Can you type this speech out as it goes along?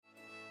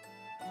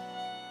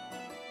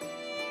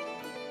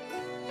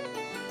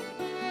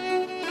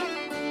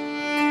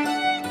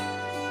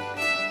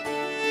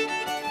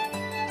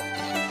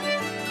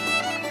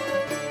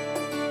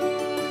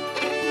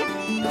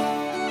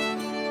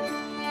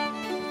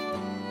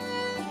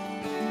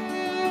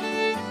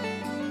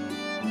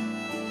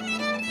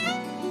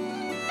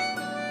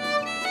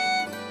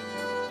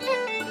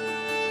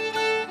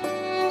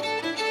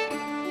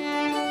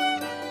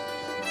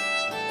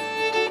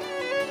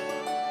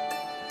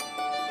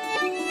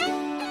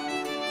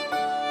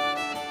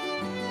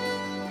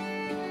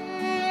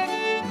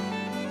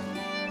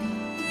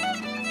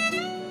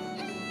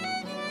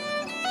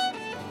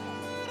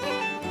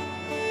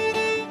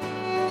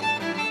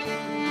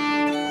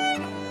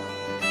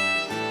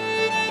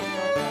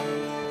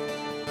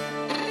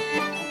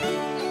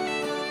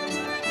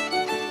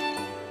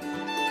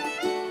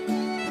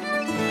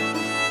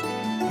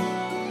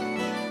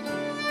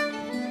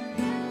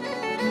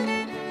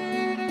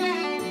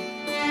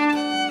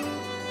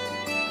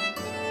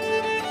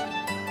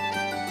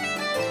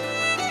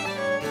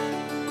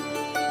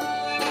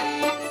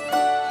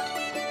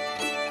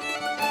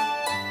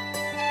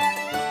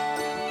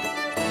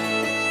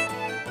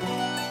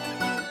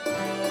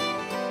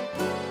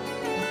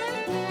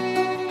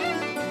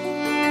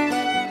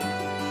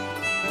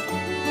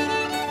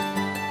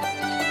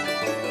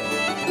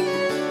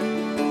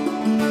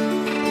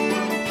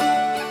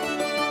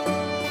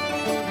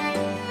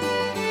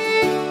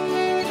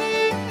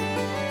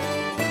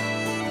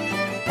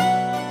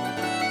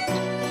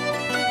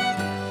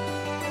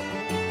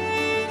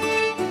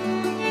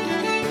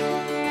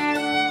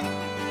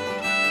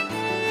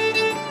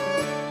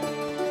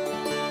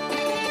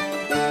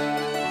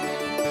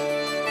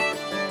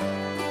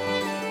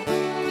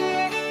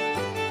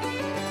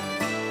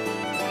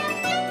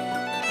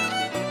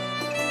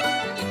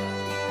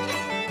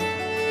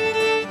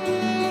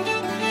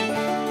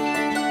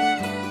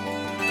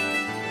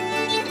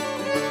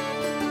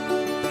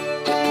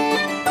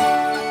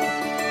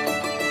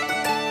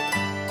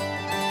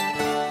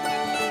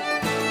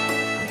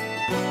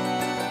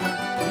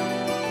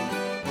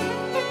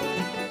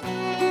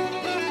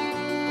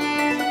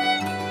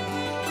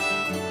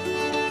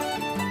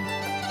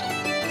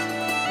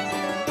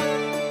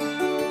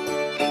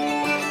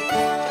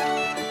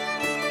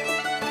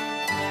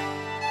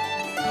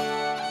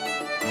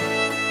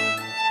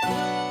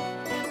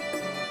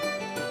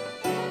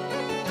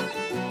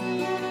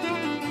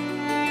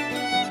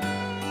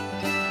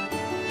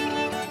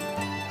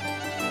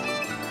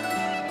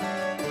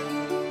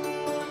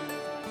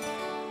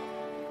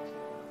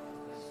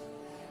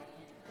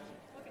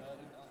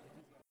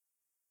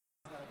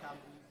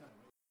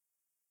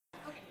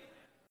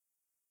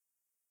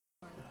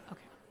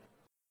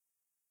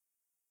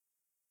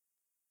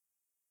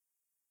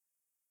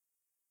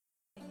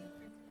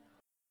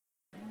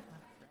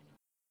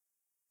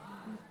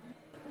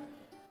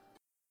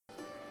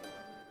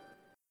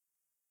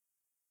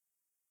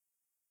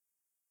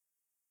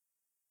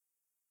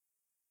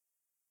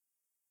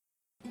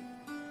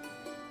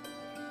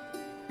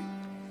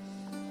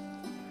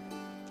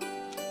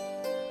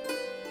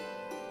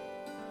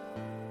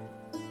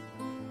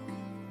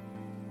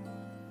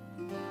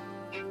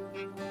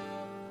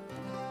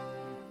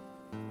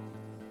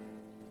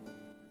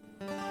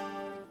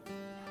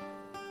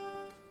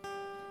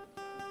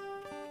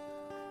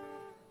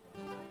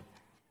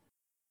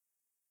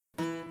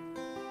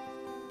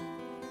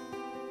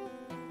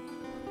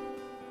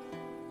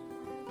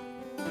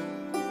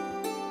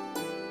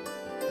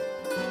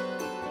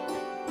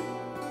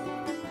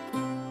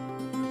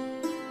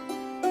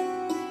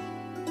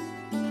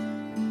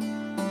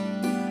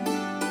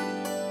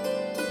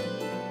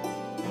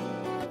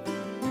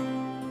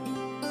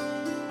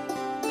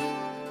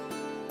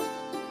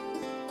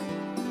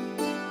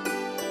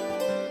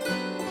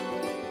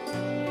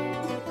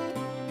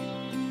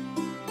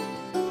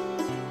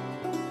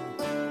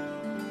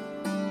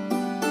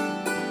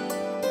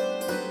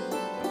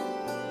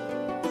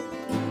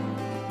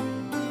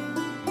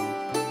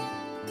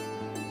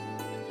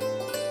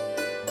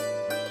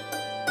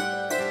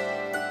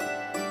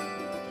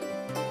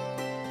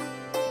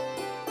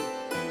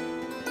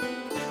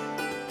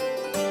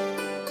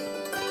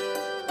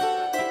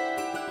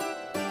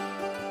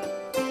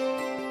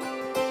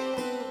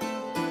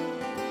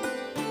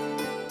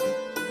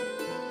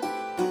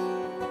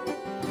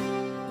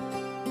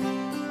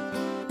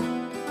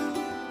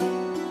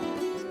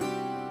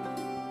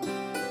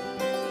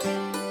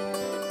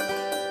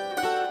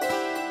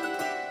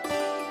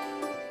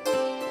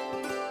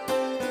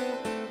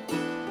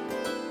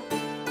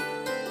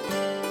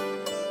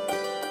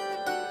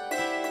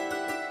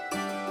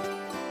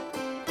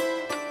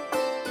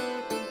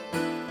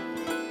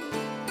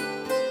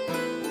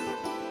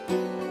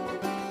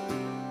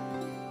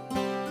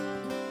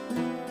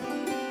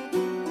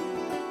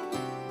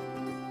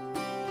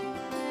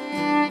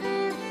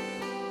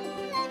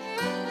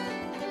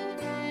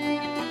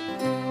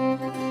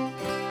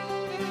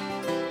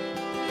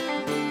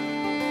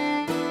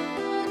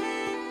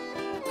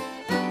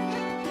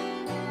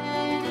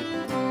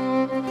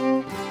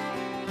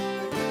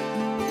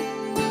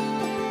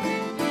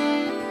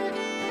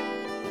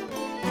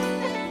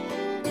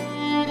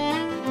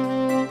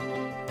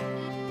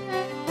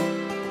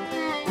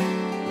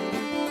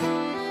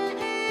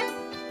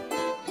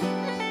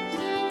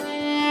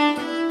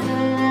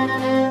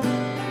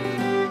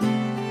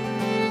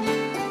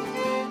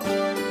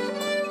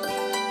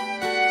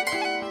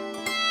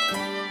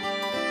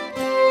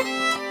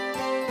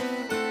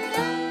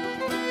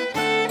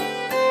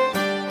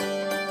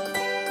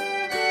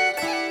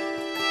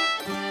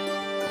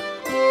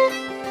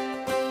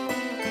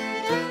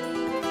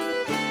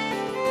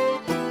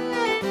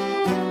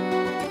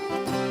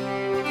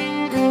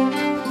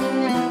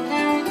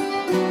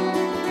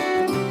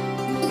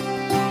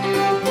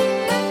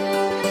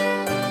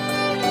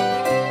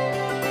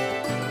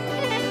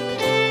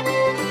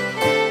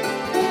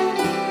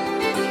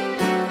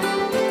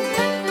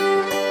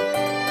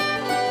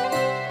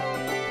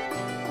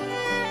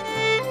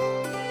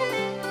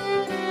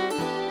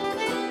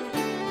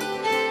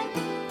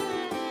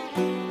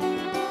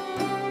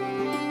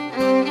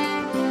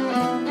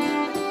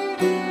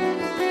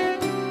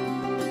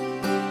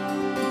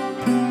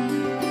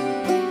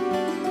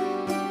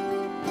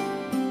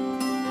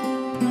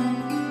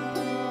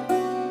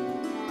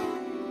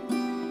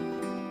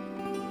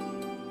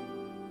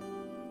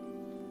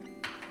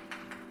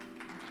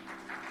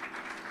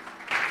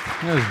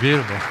That was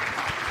beautiful.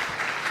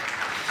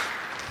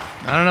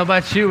 I don't know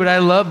about you, but I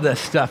love this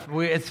stuff.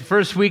 It's the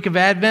first week of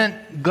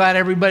Advent. Glad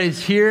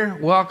everybody's here.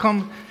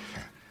 Welcome.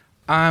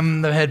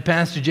 I'm the head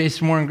pastor,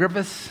 Jason Warren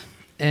Griffiths,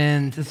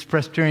 and this is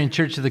Presbyterian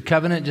Church of the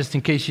Covenant, just in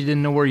case you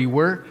didn't know where you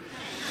were.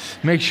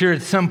 Make sure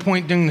at some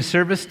point during the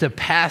service to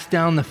pass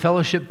down the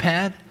fellowship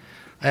pad.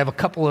 I have a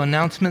couple of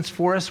announcements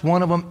for us.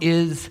 One of them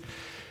is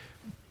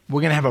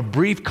we're going to have a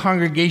brief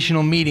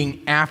congregational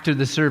meeting after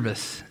the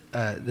service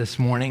this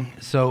morning.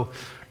 So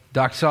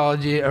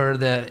doxology or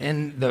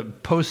the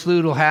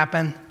postlude will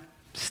happen.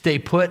 Stay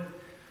put.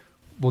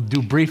 We'll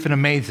do brief and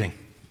amazing.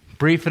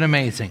 Brief and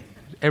amazing.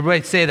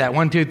 Everybody say that.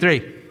 1, 2, 3.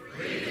 Brief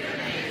and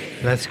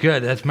amazing. That's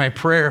good. That's my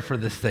prayer for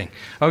this thing.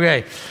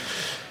 Okay.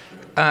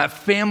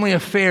 Family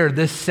affair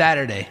this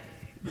Saturday.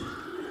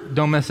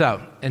 Don't miss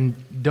out. And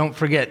don't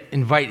forget,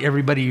 invite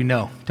everybody you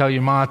know. Tell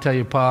your ma, tell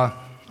your pa,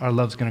 our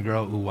love's going to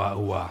grow. Ooh, wah,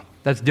 ooh, wah.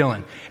 That's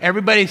Dylan.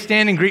 Everybody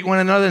stand and greet one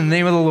another in the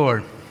name of the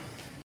Lord.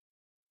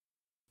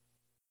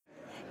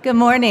 Good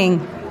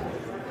morning.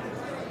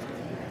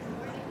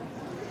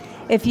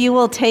 If you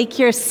will take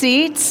your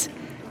seats,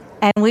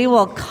 and we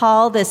will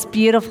call this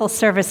beautiful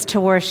service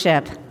to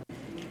worship.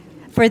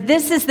 For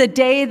this is the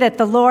day that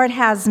the Lord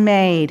has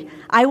made.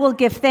 I will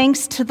give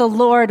thanks to the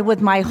Lord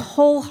with my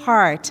whole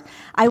heart.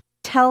 I will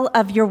tell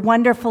of your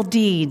wonderful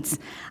deeds.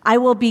 I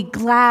will be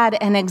glad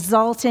and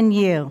exult in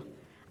you.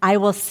 I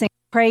will sing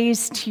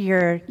praise to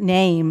your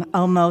name,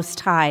 O Most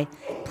High.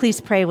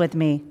 Please pray with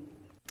me.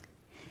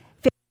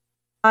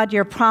 God,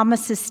 your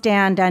promises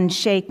stand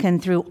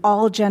unshaken through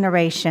all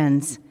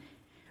generations.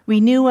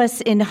 Renew us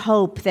in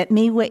hope that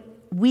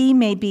we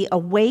may be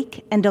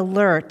awake and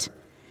alert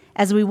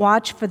as we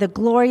watch for the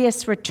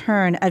glorious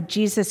return of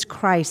Jesus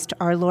Christ,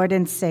 our Lord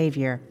and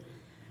Savior,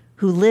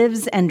 who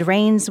lives and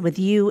reigns with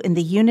you in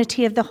the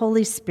unity of the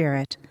Holy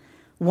Spirit,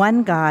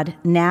 one God,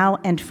 now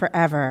and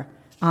forever.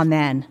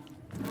 Amen.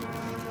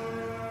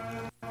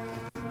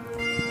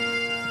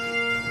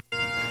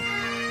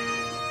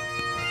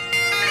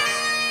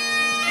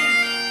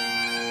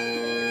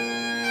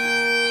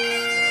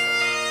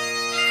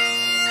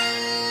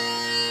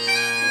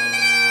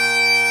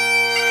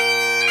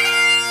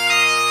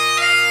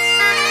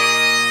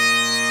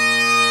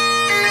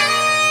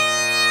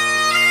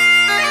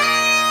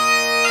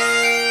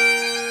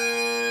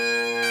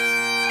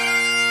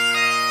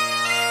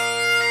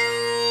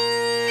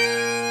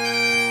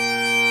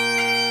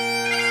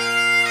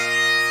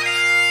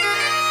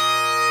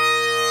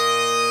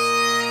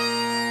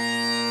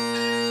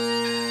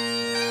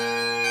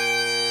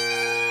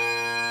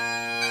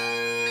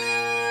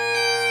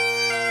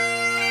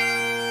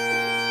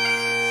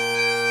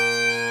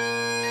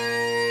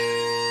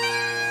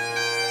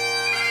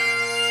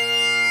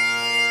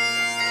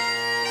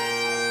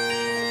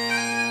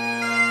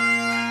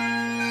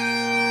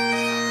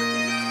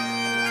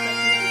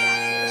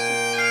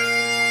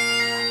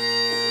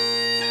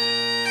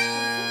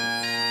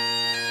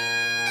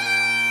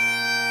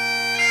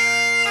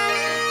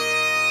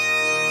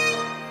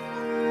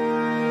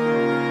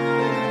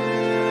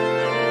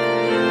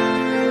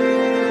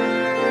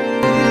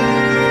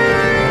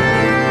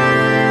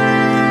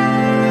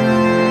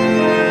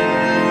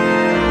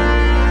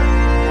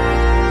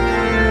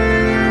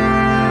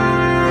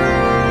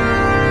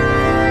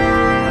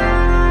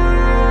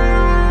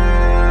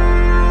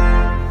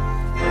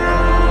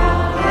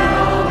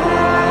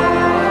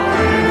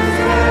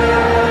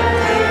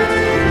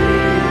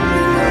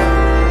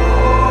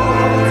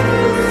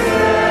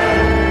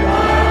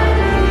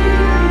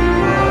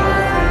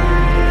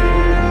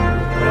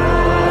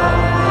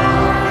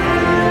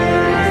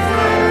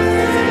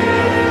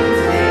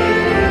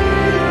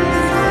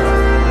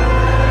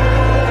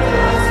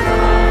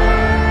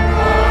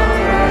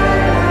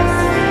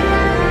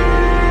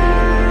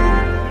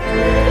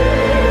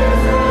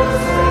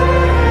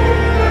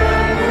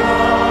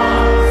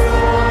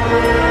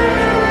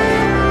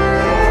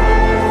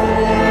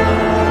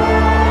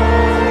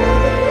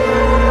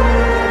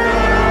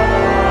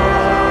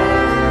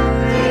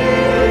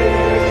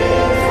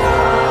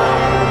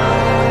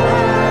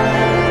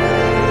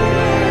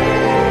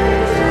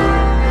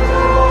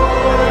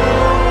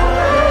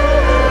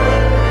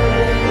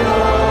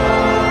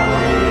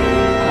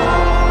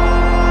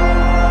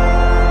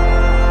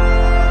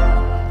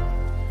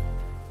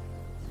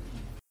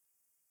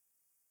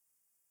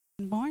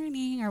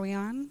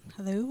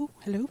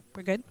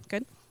 We're good?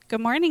 Good. Good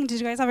morning.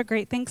 Did you guys have a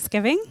great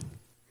Thanksgiving?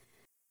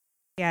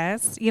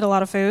 Yes. Eat a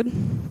lot of food?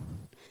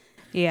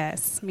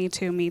 Yes, me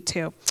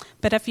too.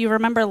 But if you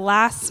remember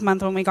last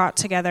month when we got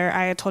together,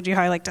 I had told you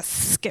how I like to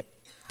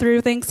skip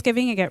through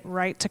Thanksgiving and get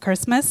right to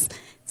Christmas.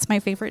 It's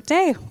my favorite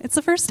day. It's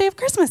the first day of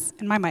Christmas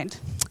in my mind.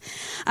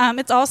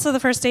 It's also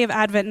the first day of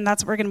Advent, and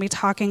that's what we're going to be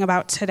talking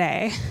about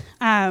today.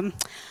 I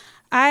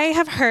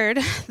have heard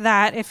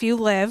that if you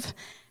live,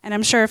 and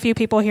I'm sure a few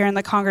people here in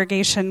the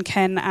congregation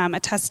can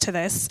attest to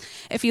this,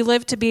 if you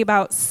live to be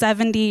about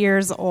 70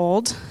 years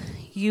old,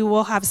 you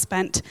will have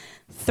spent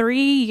 3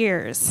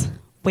 years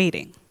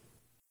waiting.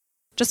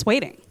 Just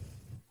waiting.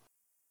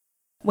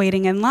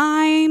 Waiting in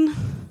line,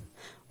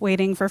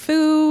 waiting for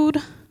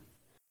food,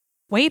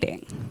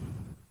 waiting.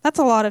 That's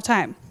a lot of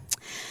time.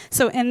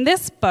 So in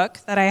this book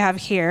that I have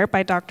here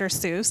by Dr.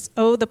 Seuss,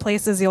 Oh, the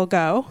Places You'll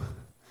Go,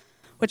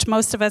 which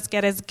most of us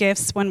get as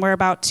gifts when we're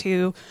about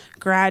to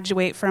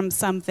graduate from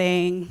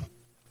something,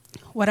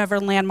 whatever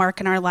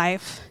landmark in our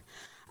life.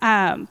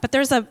 But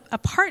there's a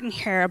part in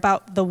here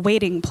about the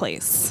waiting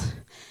place.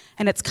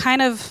 And it's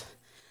kind of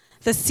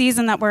the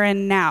season that we're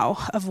in now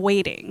of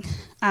waiting.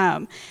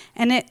 And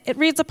it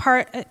reads a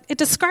part, it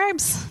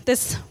describes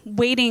this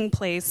waiting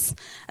place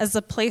as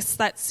a place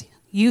that's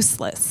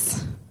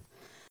useless.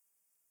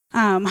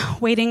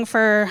 Waiting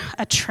for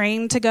a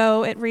train to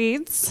go, it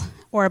reads,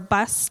 or a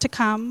bus to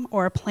come,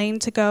 or a plane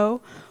to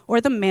go, or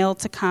the mail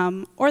to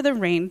come, or the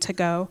rain to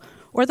go,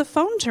 or the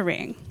phone to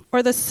ring,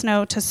 or the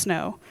snow to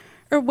snow,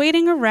 or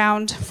waiting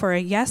around for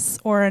a yes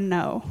or a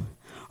no,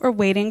 or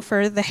waiting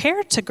for the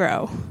hair to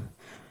grow.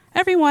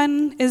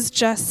 Everyone is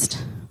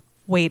just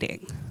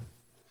waiting.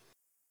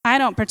 I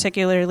don't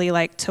particularly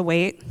like to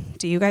wait.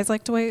 Do you guys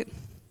like to wait?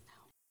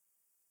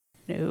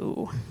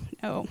 No.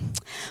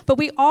 But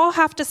we all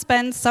have to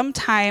spend some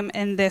time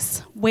in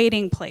this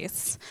waiting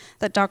place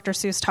that Dr.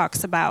 Seuss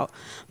talks about.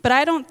 But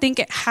I don't think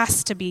it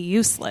has to be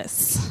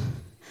useless.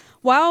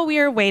 While we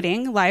are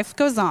waiting, life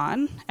goes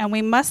on, and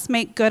we must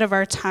make good of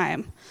our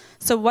time.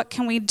 So what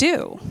can we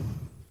do?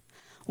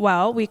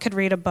 Well, we could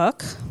read a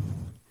book,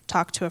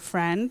 talk to a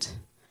friend.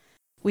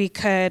 We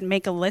could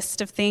make a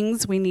list of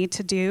things we need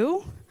to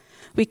do.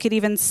 We could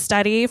even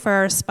study for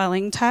our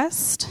spelling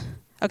test.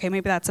 Okay,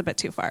 maybe that's a bit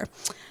too far.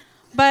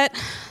 But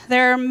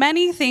there are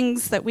many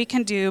things that we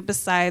can do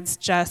besides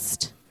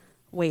just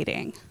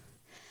waiting.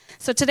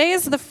 So today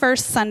is the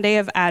first Sunday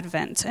of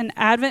Advent, and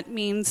Advent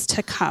means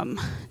to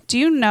come. Do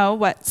you know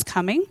what's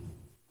coming?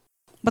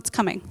 What's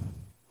coming?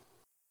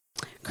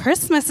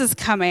 Christmas is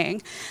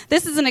coming.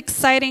 This is an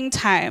exciting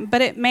time,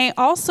 but it may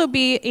also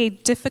be a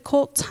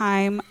difficult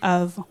time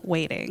of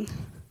waiting,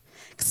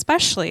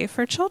 especially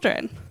for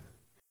children.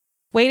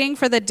 Waiting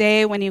for the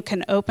day when you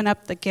can open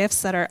up the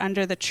gifts that are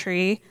under the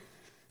tree.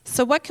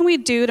 So what can we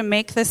do to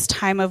make this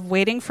time of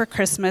waiting for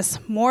Christmas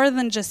more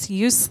than just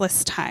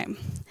useless time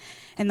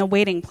in the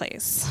waiting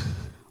place?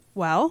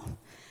 Well,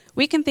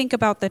 we can think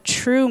about the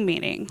true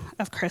meaning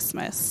of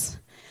Christmas.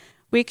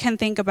 We can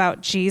think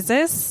about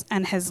Jesus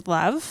and his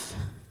love.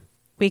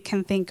 We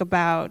can think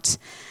about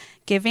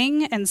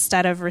giving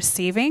instead of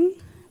receiving.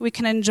 We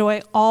can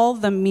enjoy all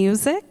the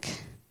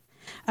music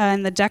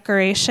and the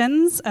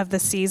decorations of the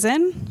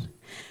season.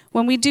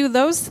 When we do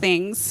those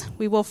things,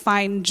 we will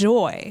find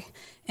joy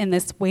in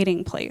this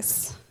waiting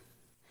place.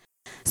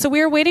 So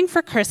we are waiting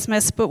for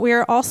Christmas, but we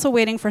are also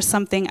waiting for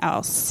something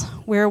else.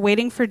 We are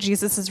waiting for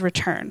Jesus'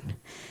 return.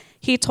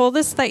 He told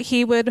us that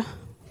he would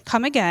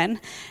come again,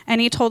 and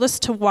he told us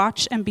to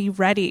watch and be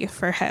ready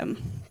for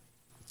him.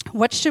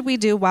 What should we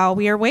do while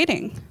we are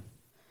waiting?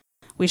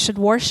 We should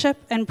worship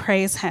and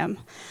praise him,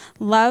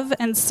 love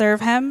and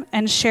serve him,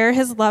 and share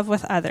his love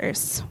with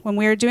others. When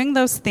we are doing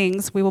those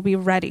things, we will be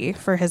ready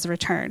for his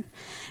return,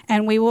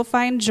 and we will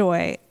find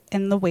joy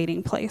in the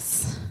waiting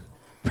place.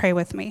 Pray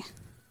with me.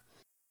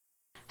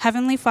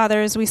 Heavenly Father,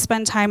 as we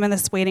spend time in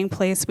this waiting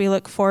place, we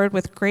look forward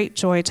with great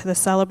joy to the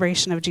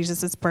celebration of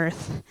Jesus'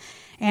 birth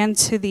and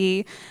to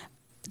the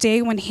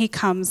day when he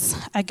comes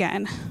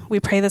again. We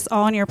pray this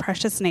all in your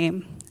precious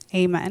name.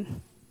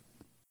 Amen.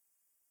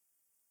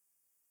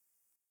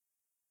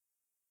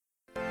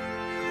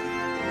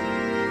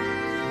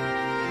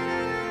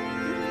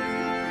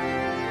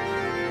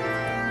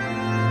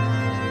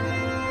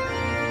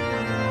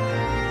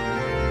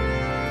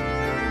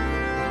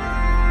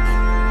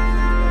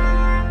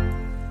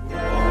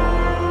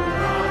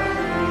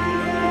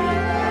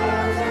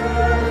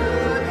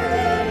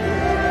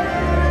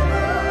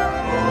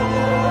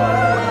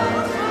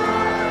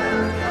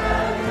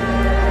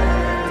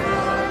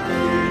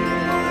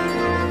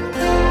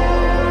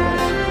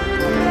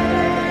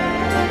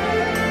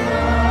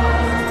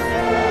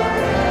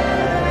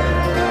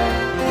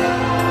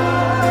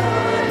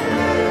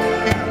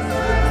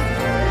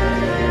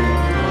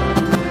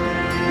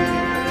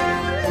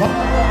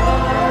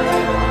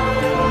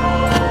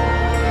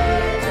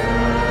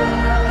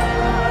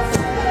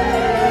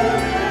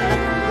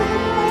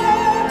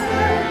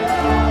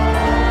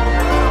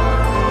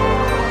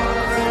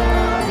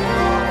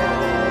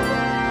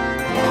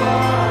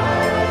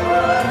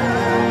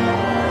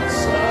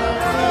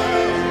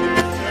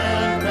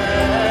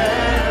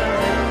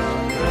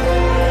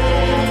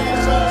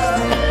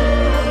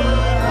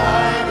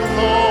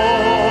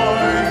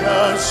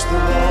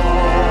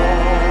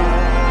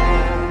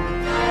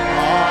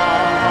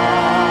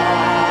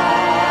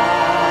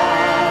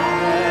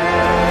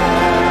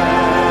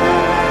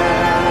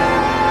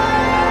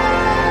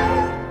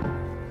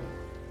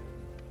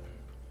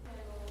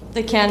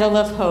 the candle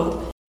of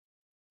hope.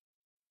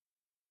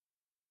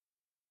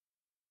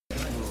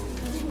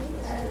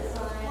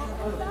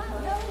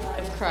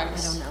 Of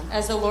Christ,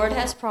 as the Lord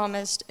has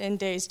promised in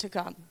days to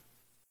come.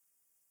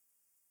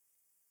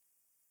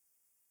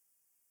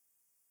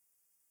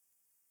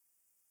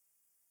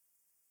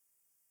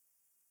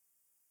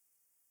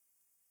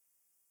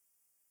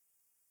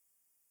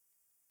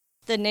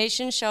 The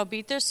nations shall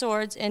beat their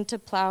swords into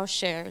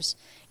plowshares,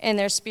 and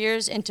their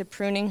spears into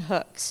pruning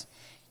hooks.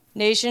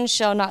 Nation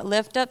shall not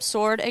lift up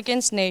sword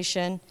against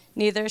nation,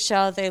 neither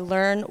shall they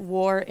learn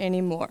war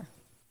any more.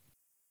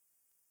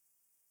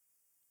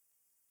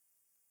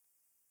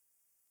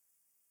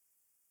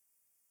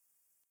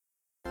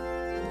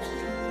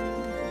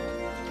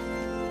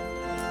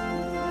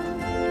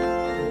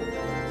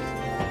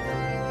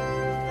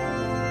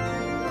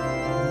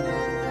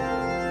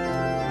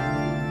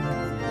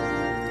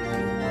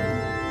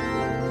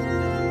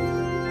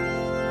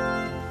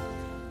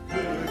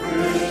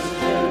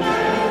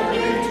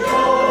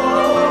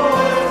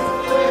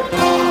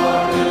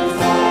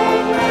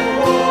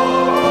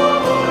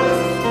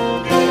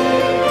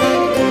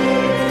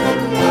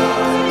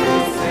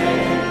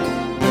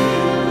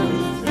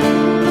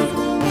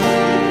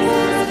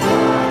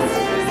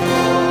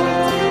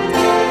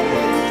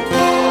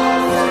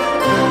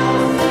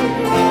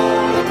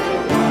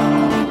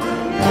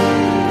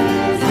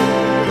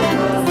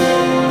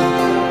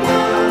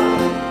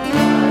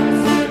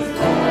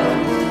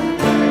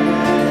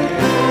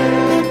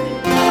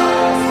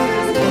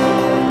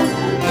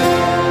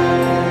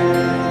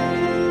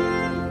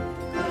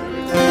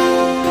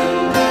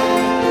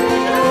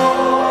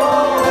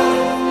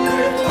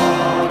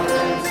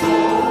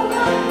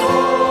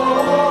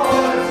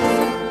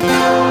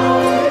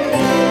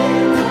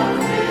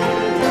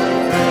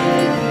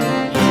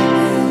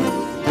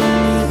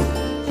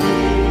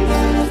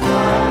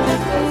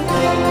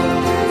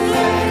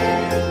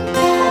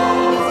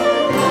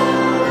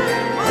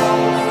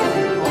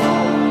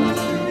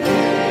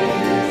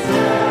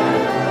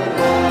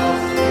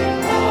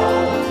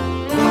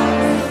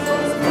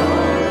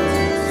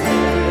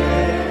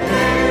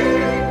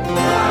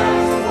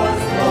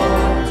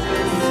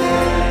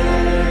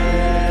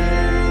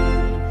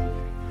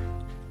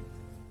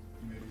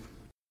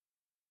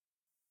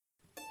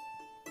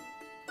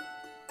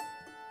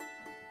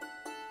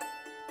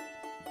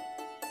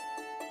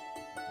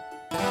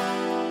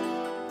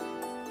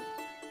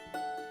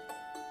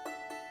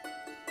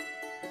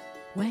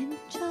 When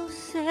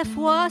Joseph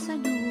was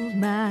an old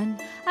man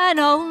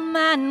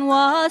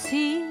was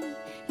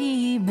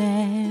he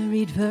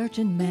married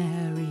Virgin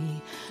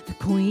Mary, the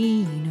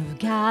Queen of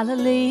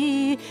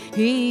Galilee.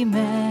 He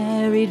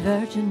married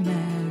Virgin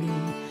Mary,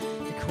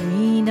 the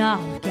Queen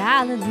of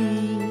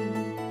Galilee.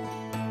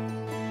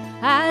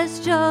 As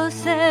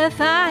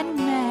Joseph and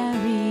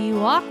Mary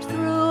walked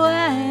through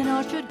an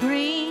orchard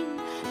green,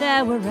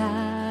 there were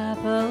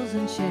apples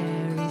and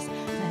cherries,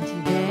 plenty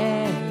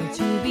there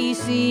to be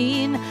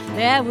seen.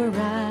 There were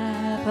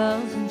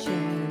apples and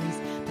cherries,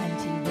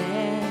 plenty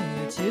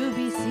there to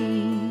be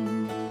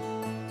seen.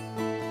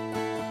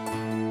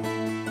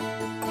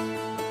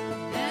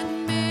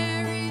 Then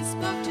Mary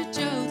spoke to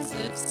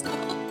Joseph,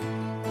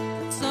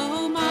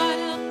 so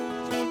mild.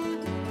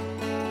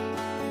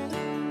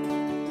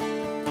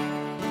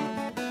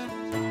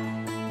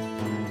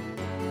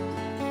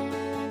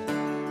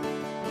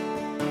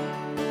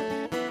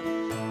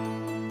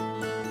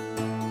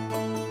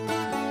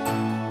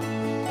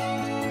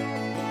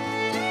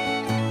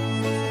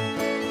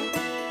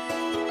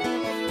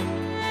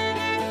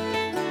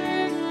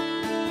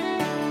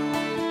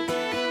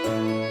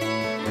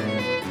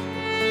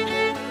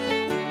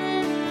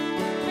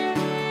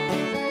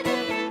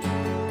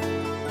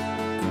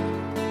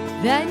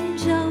 Then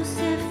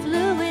Joseph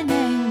flew in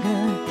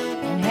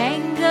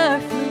anger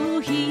flew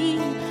he.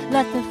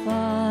 Let the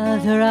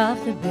father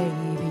of the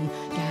baby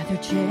gather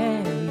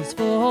cherries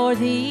for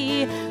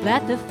thee.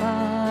 Let the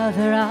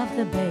father of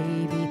the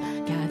baby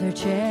gather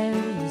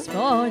cherries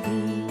for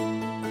thee.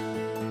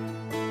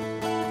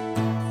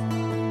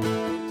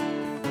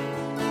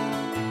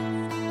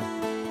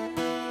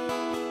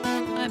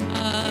 My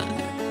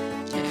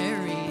mother,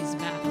 cherries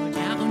bow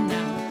down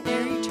now,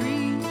 cherry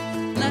tree.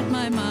 Let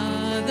my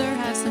mother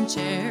have some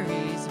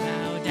cherries,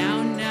 bow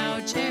down now,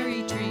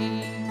 cherry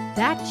tree.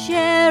 That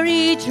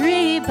cherry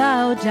tree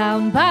bowed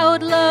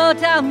low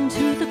down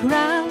to the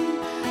ground,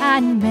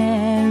 and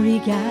Mary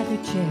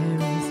gathered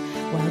cherries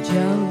while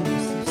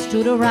Joseph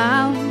stood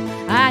around.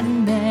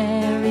 And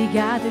Mary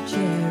gathered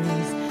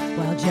cherries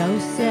while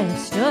Joseph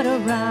stood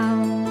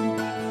around.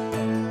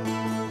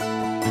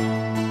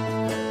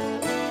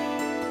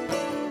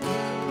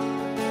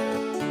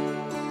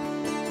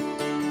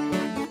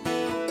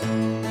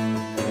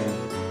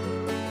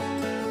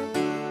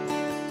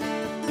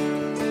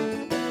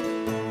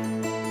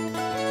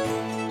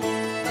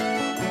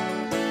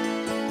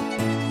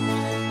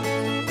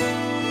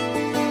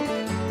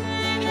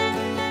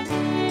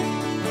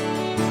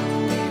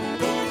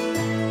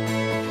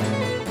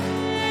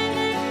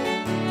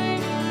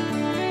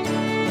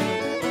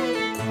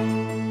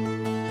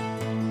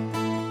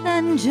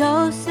 Then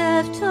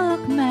Joseph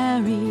took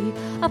Mary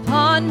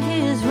upon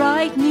his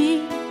right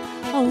knee.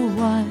 Oh,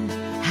 what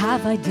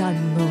have I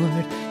done,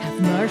 Lord?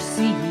 Have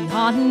mercy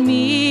on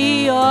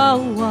me.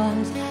 Oh,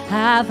 what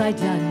have I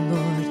done,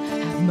 Lord?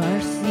 Have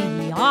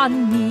mercy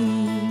on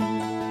me.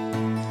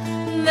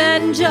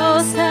 Then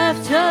Joseph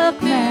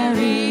took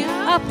Mary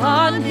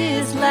upon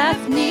his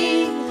left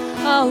knee.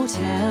 Oh,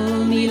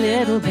 tell me,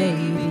 little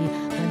baby,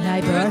 when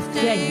thy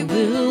birthday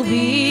will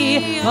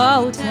be.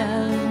 Oh,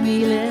 tell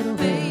me, little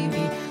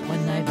baby,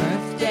 when thy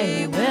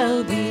birthday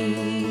will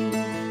be.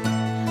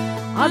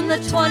 On the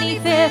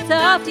 25th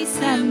of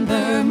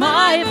December,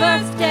 my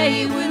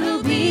birthday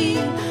will be,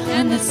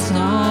 and the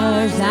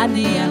stars and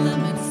the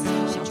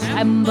elements shall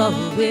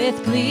tremble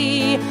with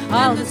glee.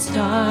 All the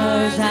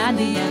stars and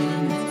the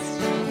elements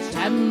shall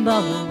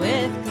tremble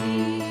with glee.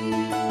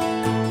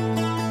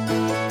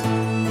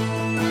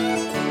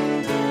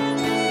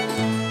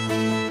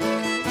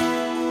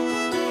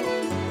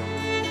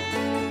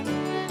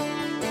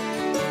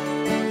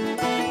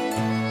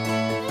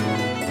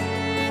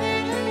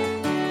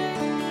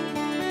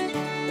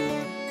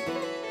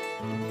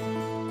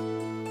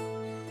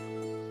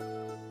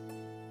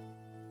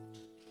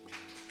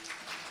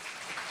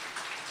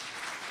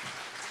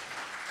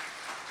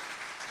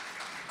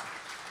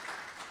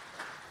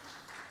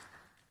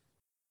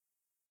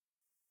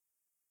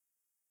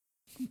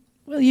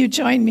 Will you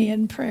join me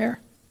in prayer?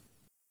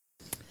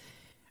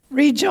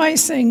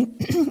 Rejoicing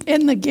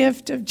in the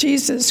gift of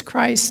Jesus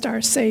Christ,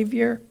 our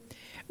Savior,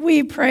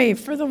 we pray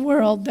for the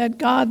world that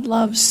God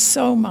loves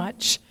so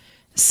much,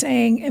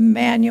 saying,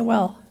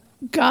 Emmanuel,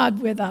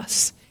 God with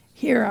us,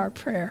 hear our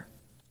prayer.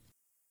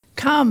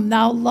 Come,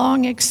 thou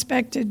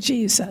long-expected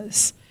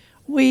Jesus,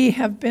 we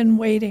have been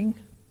waiting.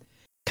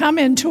 Come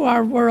into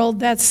our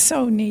world that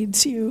so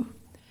needs you,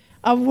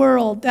 a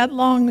world that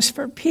longs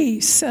for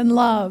peace and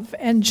love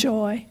and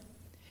joy.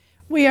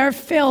 We are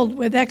filled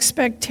with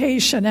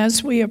expectation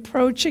as we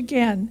approach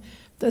again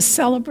the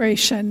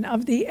celebration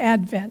of the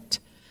Advent,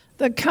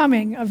 the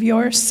coming of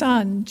your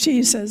Son,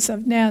 Jesus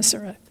of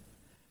Nazareth.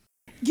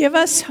 Give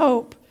us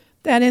hope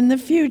that in the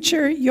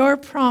future your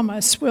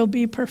promise will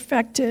be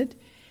perfected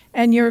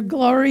and your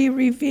glory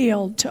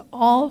revealed to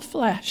all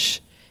flesh,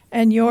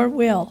 and your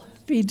will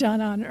be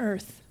done on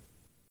earth.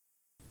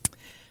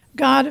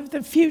 God of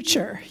the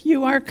future,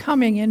 you are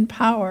coming in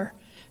power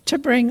to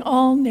bring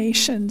all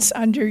nations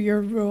under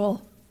your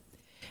rule.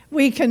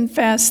 We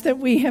confess that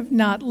we have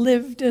not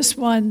lived as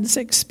ones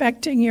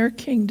expecting your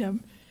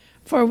kingdom,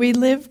 for we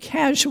live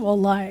casual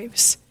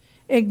lives,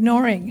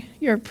 ignoring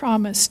your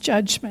promised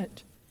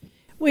judgment.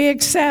 We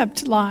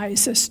accept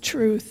lies as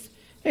truth,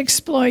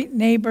 exploit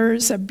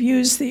neighbors,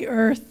 abuse the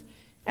earth,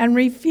 and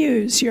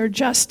refuse your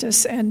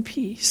justice and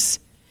peace.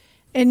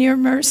 In your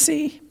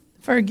mercy,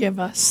 forgive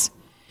us.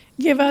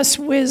 Give us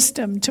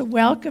wisdom to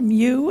welcome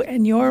you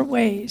and your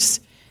ways,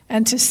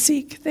 and to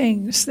seek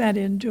things that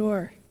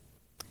endure.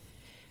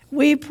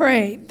 We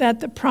pray that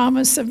the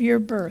promise of your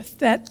birth,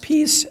 that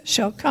peace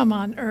shall come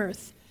on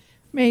earth,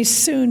 may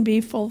soon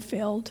be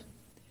fulfilled.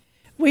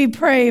 We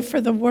pray for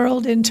the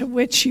world into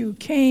which you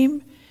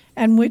came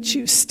and which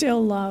you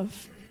still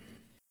love.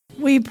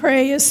 We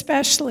pray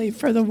especially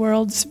for the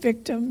world's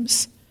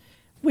victims.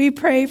 We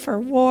pray for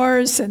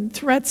wars and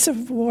threats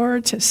of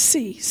war to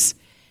cease,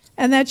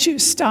 and that you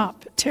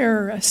stop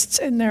terrorists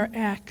in their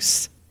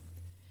acts.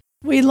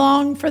 We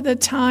long for the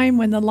time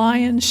when the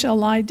lion shall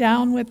lie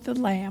down with the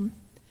lamb.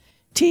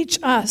 Teach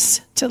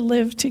us to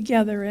live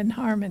together in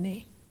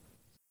harmony.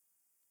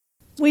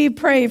 We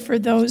pray for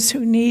those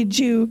who need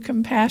you,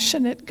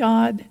 compassionate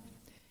God.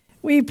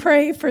 We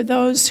pray for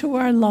those who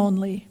are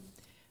lonely,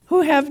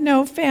 who have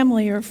no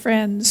family or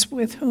friends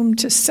with whom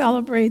to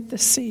celebrate the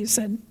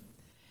season.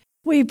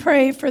 We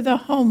pray for the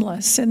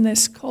homeless in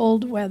this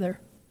cold weather.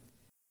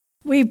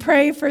 We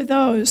pray for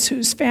those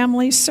whose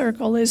family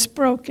circle is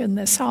broken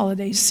this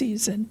holiday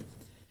season,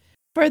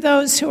 for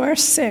those who are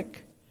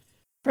sick,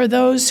 for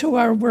those who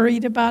are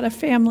worried about a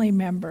family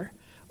member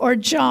or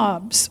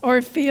jobs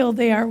or feel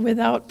they are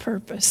without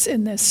purpose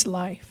in this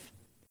life.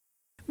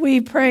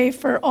 We pray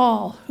for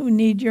all who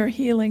need your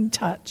healing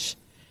touch,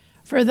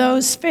 for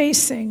those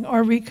facing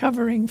or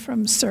recovering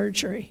from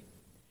surgery.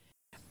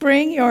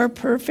 Bring your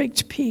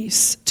perfect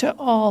peace to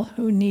all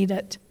who need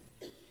it.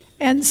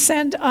 And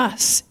send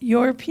us,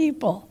 your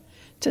people,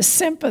 to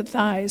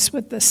sympathize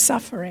with the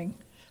suffering,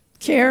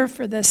 care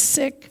for the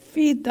sick,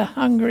 feed the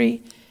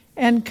hungry,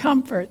 and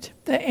comfort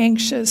the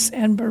anxious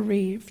and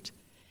bereaved.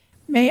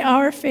 May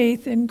our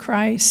faith in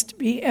Christ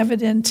be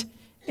evident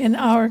in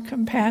our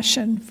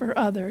compassion for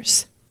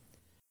others.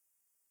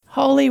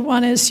 Holy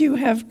One, as you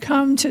have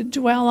come to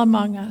dwell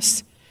among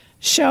us,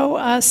 show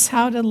us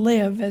how to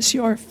live as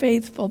your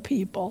faithful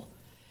people,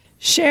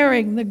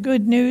 sharing the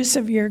good news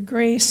of your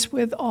grace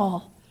with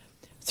all.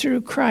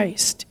 Through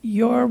Christ,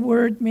 your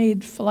word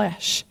made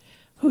flesh,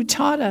 who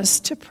taught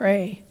us to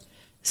pray,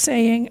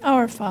 saying,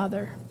 Our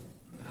Father,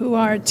 who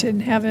art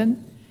in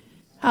heaven,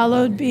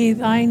 hallowed be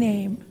thy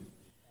name.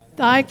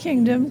 Thy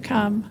kingdom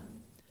come,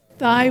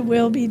 thy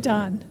will be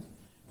done,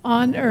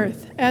 on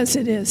earth as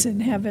it is in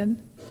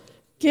heaven.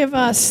 Give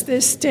us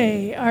this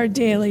day our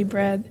daily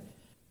bread,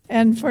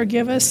 and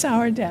forgive us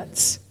our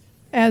debts,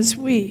 as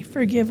we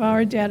forgive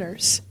our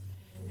debtors.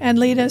 And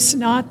lead us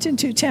not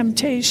into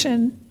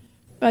temptation,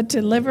 but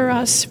deliver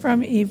us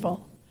from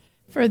evil.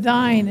 For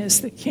thine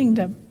is the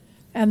kingdom,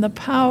 and the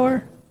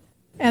power,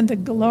 and the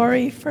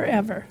glory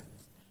forever.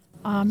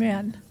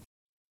 Amen.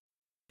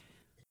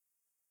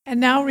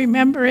 And now,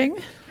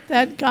 remembering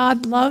that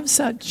God loves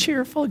a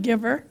cheerful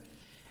giver,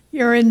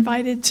 you're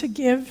invited to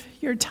give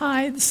your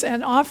tithes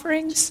and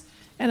offerings,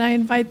 and I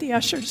invite the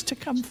ushers to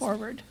come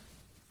forward.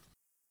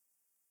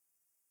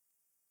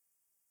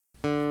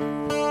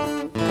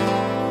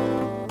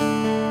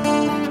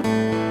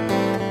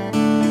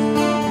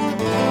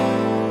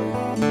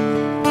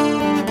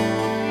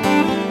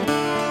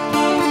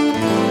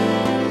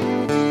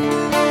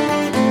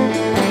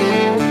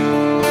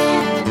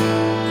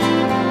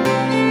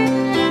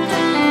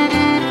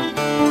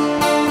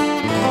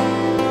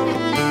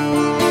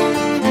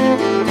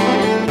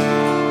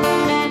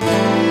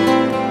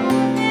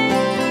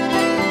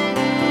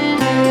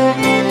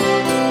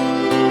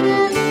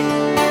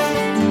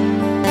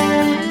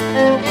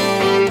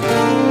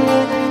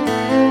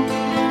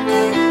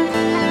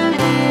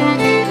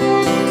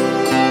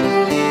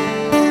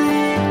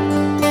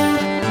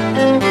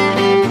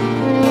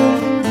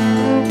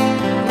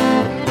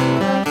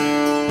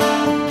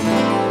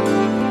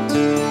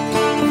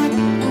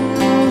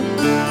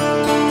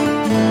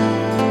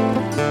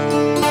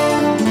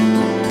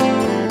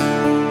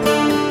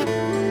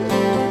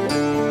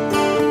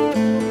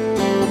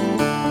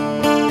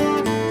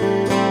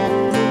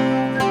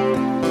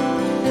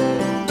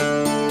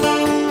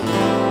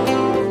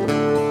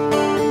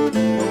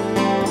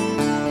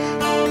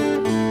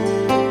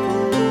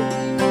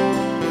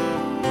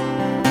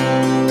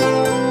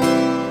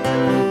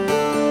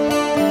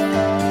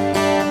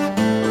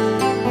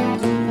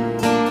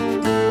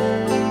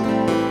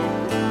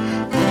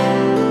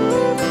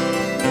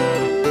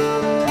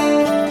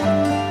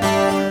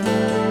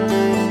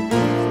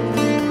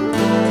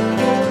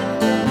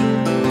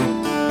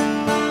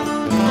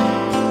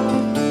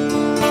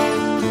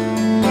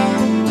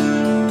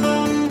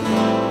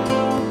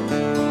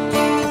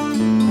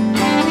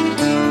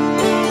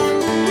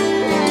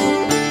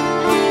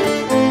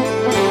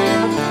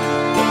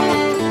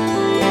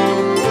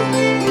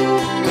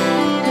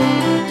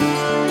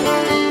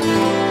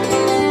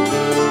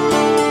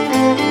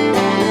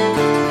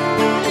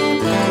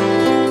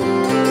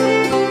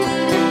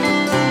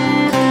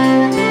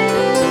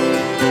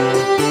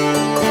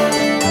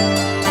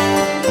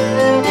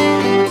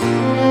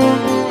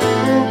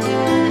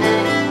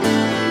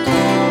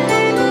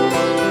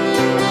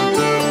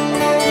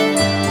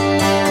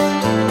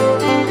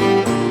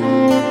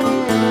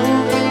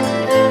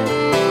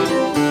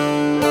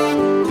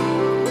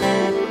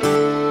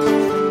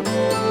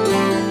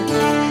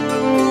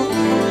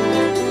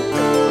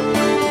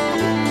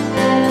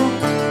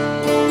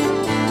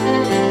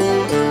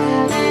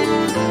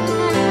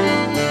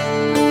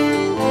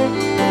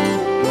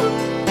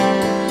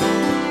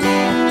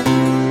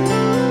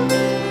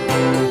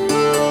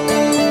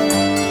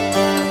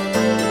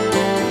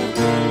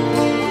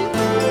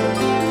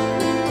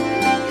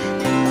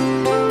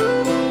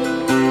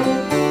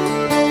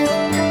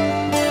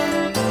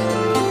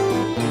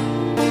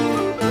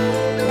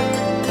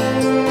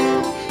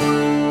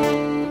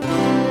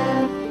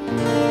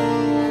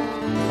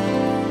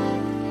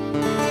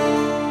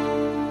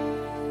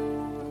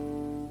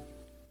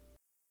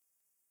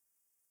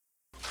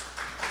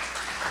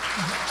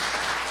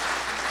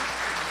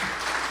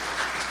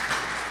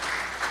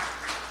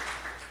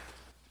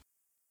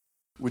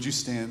 Would you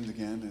stand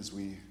again as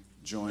we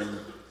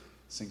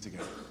sing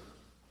together?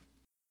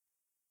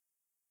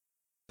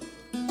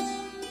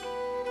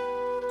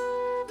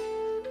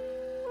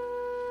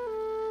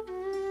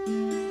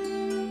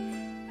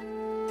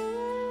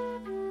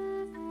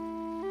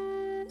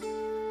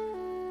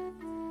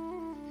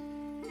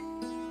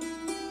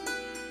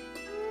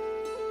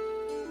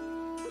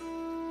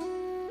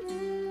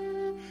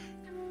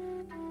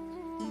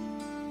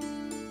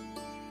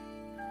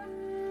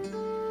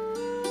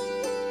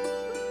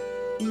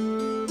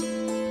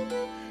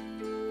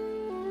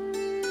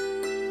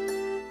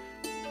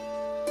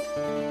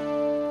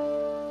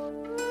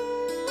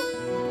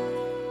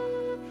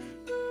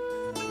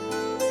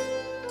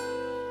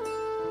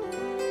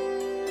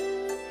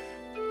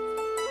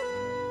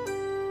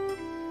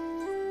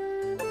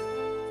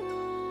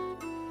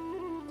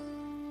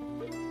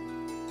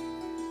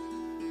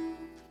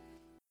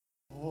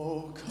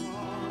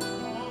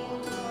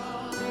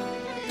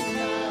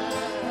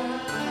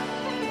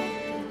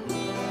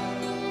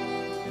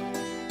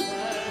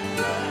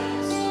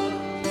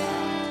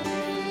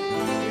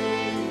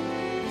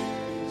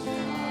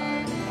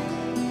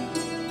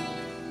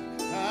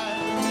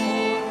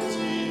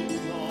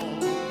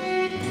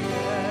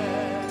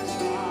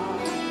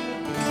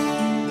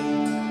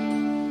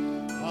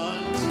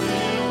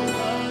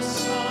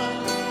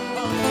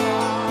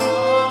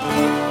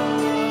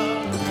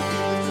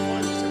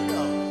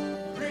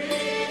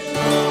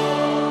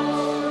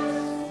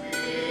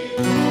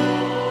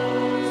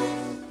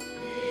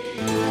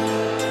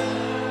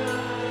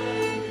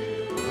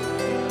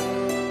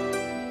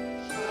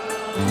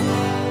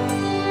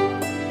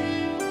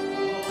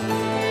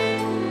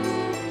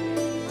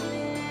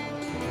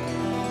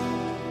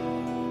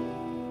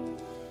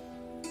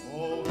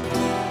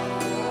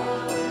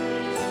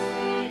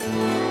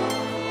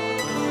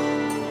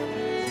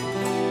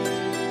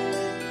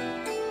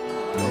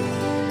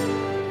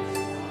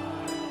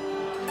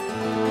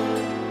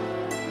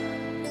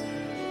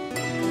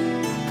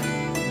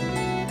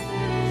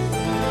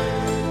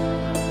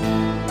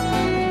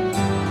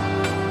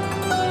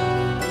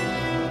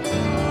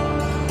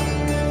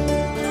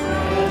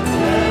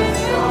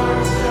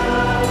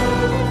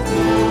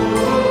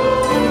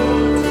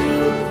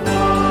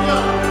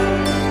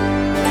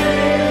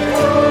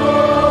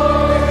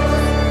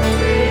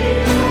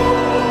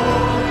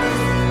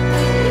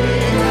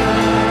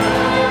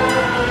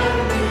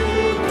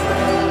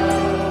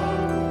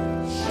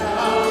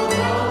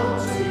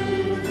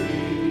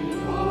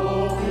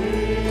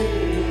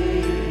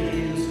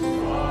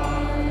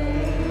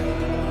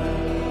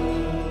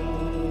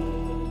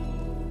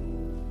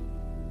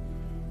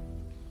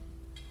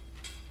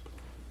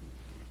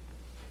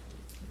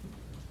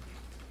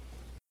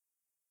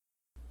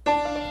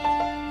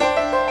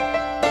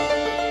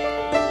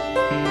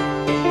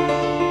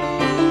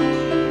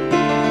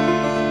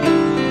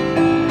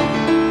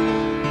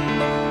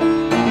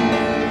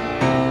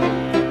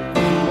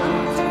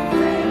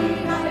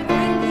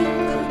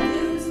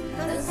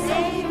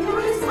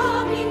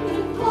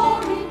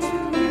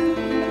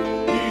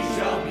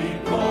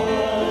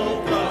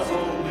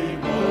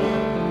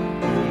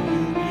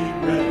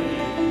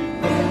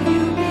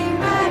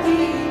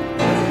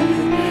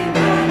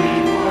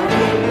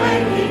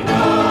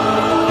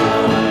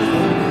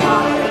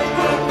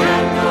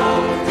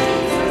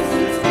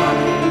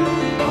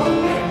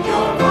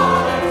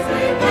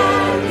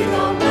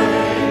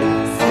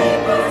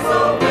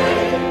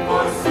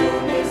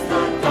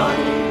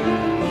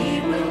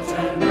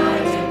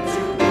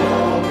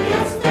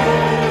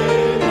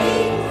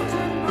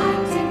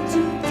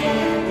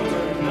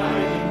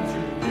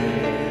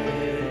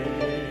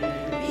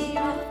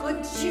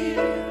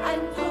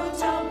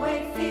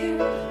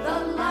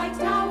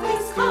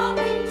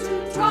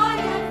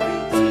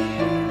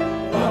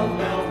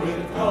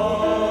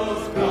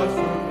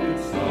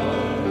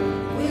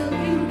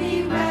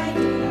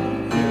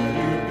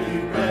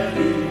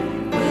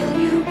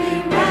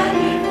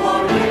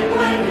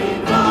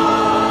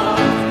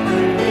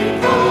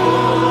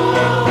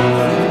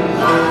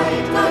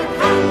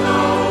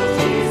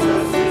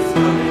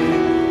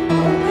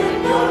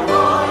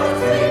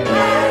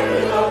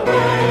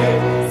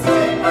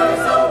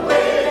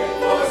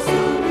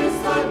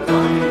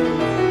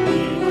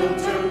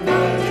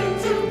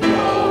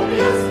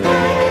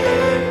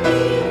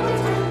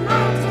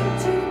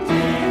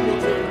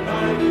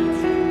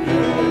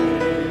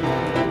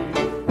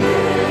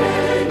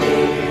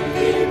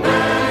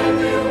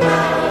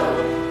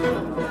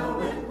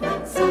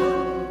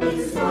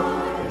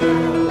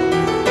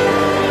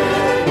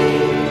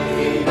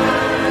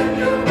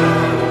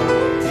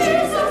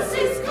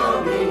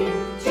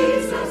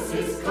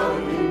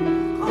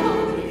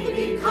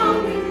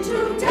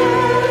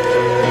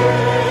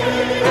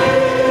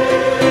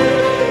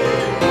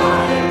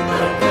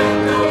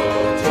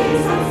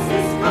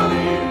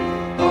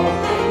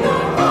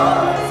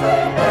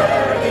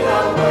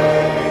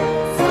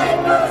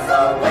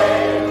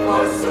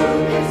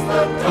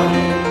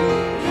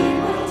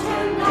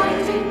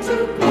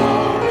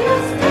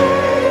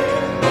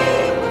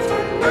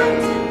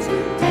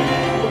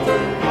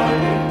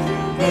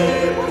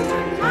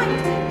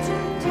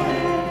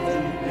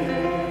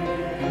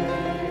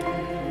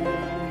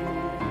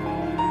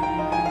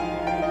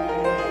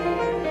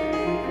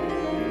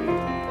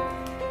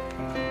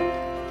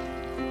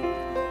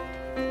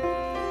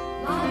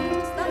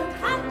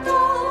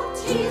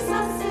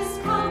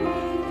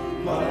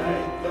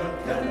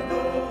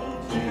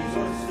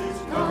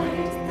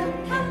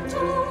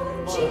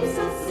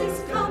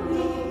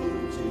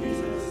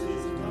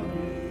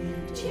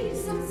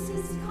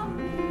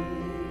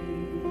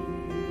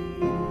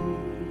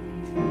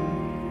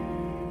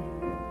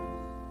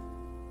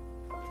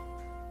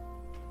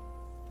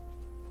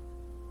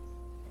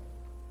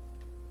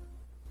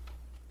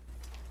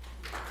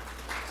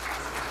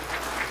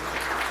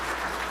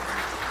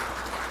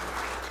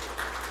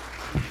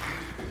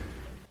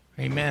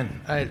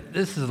 Amen.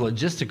 This is a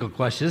logistical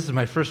question. This is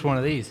my first one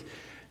of these.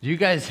 Do you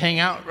guys hang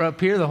out up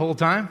here the whole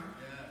time?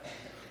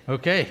 Yeah.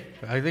 Okay.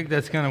 I think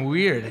that's kind of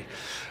weird.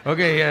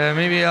 Okay,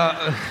 maybe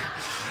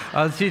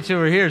I'll teach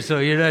over here so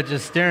you're not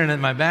just staring at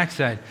my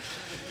backside.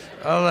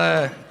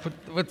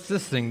 What's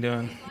this thing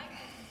doing?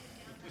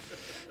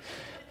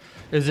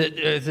 Is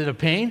it a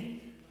pain?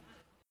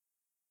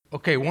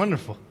 Okay,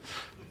 wonderful.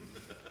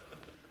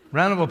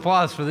 Round of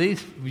applause for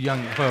these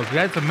young folks.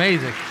 That's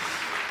amazing.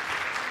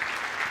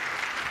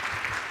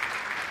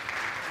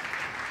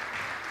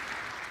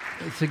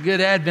 It's a good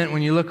Advent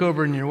when you look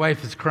over and your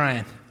wife is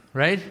crying,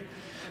 right?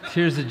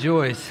 Tears of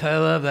joy. I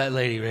love that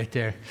lady right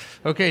there.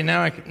 Okay,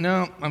 now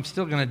I'm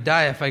still going to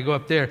die if I go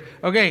up there.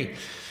 Okay.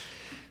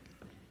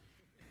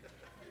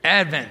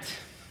 Advent.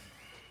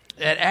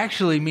 That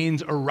actually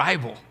means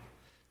arrival.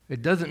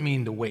 It doesn't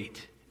mean to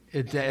wait.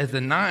 As the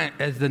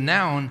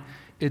noun,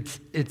 it's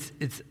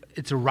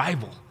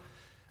arrival.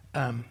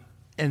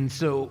 And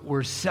so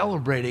we're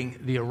celebrating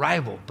the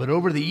arrival. But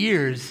over the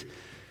years,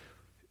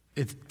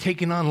 it's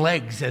taken on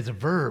legs as a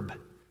verb.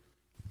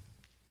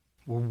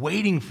 We're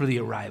waiting for the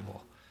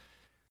arrival.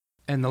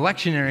 And the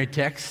lectionary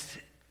text,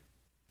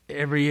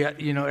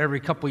 every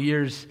couple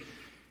years,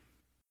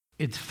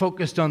 it's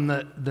focused on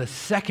the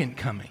second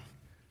coming.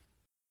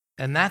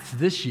 And that's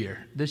this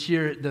year. This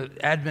year, the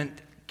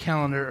Advent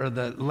calendar or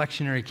the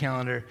lectionary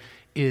calendar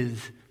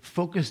is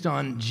focused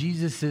on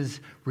Jesus'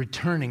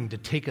 returning to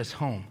take us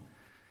home.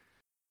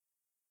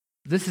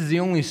 This is the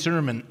only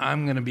sermon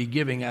I'm going to be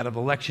giving out of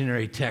a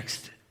lectionary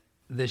text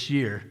this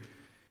year,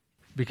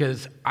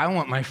 because I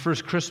want my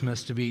first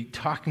Christmas to be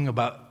talking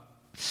about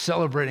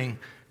celebrating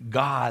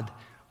God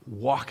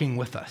walking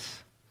with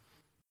us.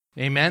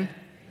 Amen?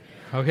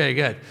 Okay,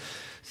 good.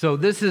 So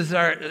this is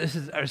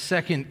our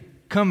second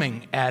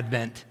coming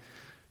Advent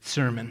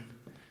sermon,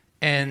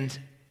 and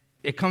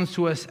it comes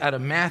to us out of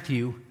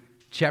Matthew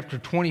chapter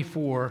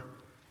 24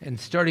 and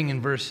starting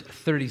in verse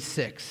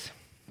 36.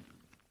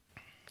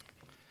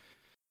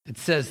 It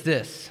says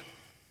this: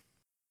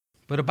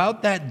 "But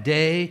about that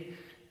day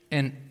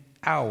and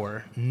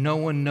hour no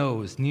one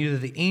knows, neither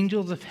the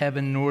angels of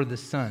heaven nor the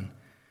Son,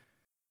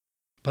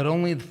 but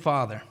only the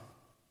Father.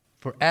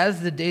 For as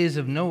the days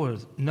of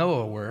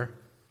Noah were,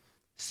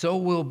 so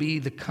will be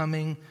the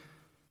coming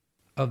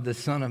of the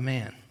Son of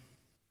Man.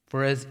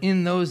 For as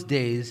in those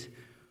days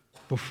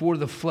before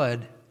the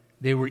flood,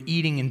 they were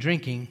eating and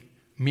drinking,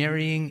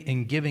 marrying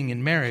and giving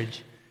in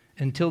marriage,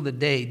 until the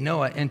day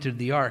Noah entered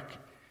the ark,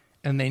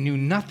 and they knew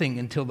nothing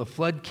until the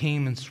flood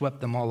came and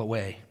swept them all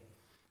away.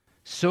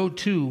 So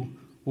too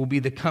will be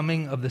the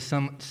coming of the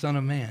Son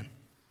of Man.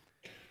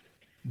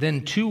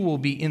 Then two will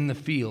be in the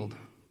field.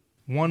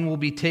 One will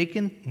be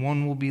taken,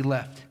 one will be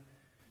left.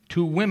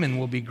 Two women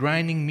will be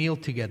grinding meal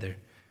together.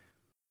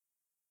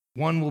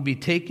 One will be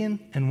taken,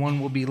 and one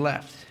will be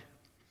left.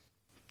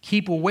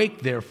 Keep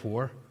awake,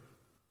 therefore,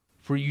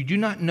 for you do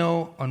not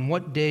know on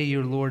what day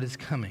your Lord is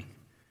coming.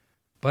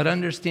 But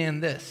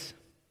understand this: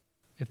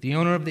 if the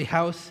owner of the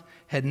house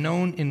had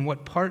known in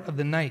what part of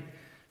the night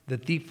the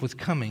thief was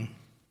coming,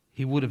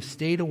 he would have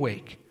stayed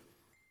awake,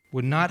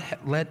 would not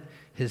let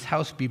his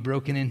house be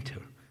broken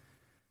into.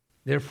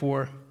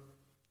 Therefore,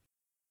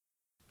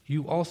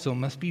 you also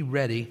must be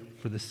ready,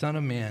 for the Son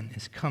of Man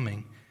is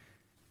coming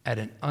at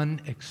an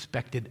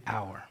unexpected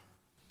hour."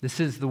 This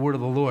is the word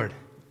of the Lord.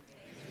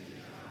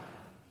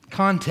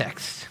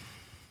 Context.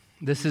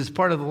 This is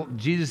part of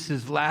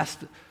Jesus'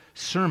 last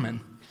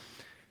sermon,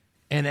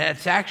 and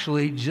it's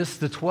actually just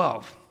the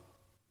 12.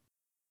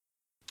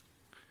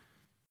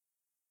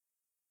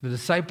 The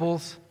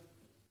disciples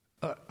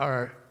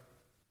are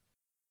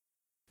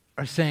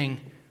saying,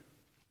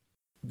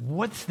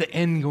 what's the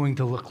end going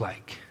to look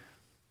like?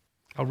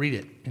 I'll read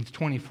it. It's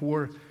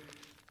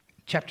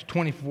chapter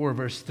 24,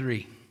 verse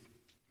 3.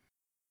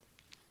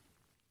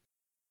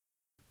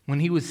 "When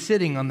he was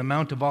sitting on the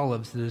Mount of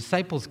Olives, the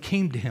disciples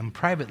came to him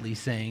privately,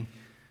 saying,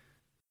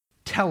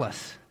 'Tell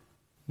us,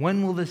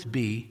 when will this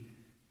be,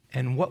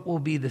 and what will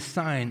be the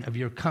sign of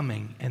your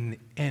coming and the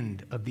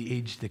end of the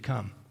age to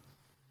come?'"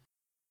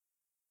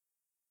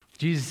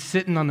 Jesus is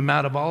sitting on the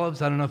Mount of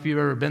Olives. I don't know if you've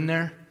ever been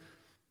there,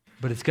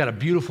 but it's got a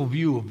beautiful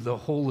view of the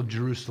whole of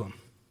Jerusalem.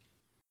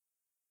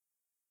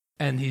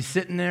 And he's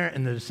sitting there,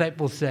 and the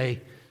disciples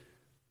say,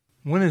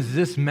 when is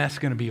this mess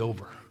going to be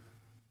over?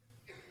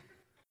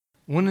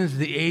 When is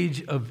the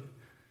age of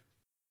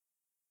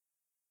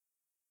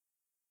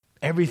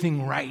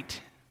everything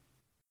right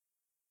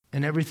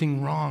and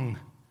everything wrong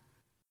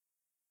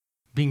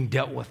being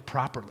dealt with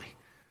properly?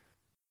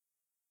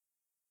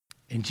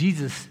 And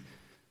Jesus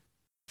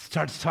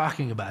starts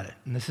talking about it.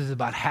 And this is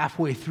about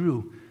halfway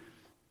through.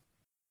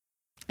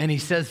 And he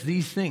says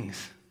these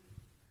things.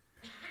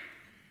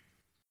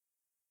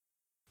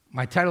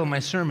 My title of my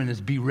sermon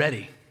is Be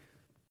Ready.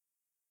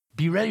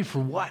 Be ready for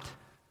what?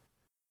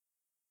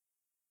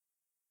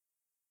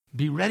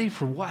 Be ready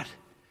for what?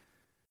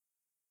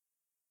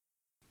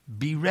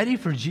 Be ready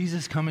for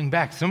Jesus coming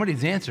back.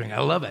 Somebody's answering.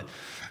 I love it.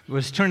 It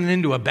was turning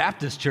into a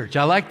Baptist church.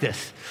 I like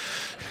this.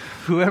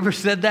 Whoever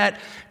said that,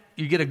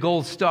 you get a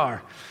gold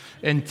star.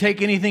 And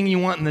take anything you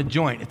want in the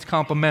joint. It's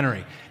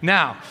complimentary.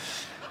 Now,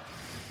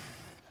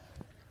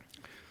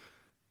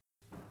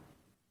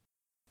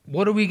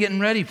 what are we getting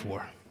ready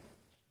for?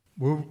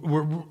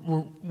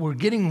 We're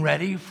getting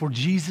ready for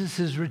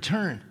Jesus'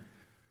 return,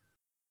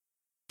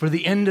 for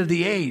the end of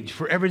the age,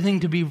 for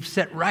everything to be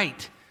set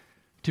right,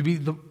 to be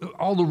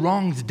all the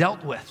wrongs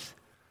dealt with.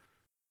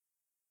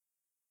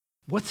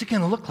 What's it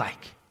going to look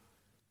like?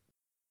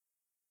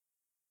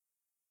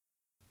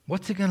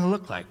 What's it going to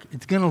look like?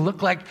 It's going to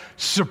look like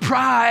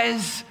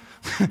surprise.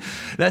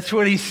 That's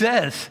what he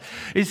says.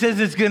 He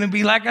says it's going to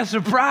be like a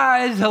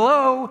surprise.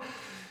 Hello.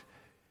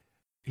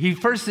 His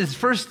first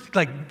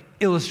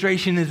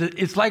illustration is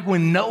it's like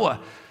when Noah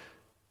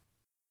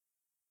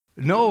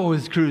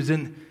was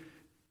cruising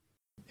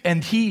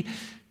and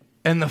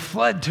the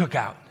flood took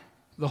out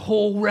the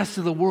whole rest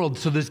of the world.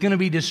 So there's going to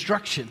be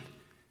destruction.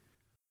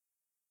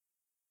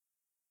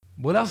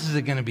 What else is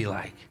it going to be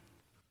like?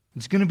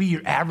 It's going to be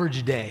your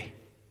average day.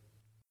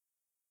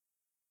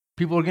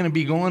 People are going to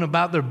be going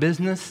about their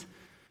business,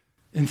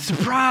 and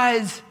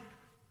surprise,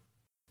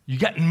 you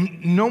got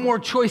no more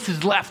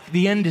choices left.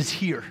 The end is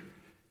here.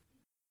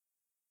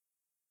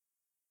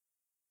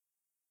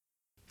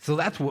 So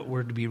that's what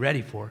we're to be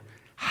ready for.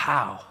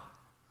 How?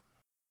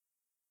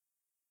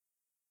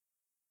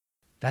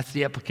 That's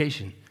the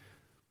application.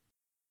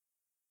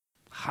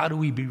 How do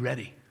we be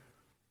ready?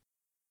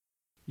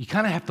 You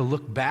kind of have to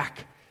look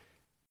back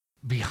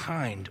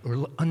behind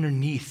or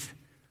underneath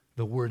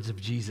the words of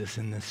Jesus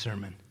in this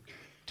sermon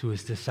to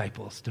his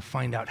disciples to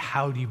find out,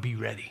 how do you be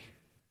ready?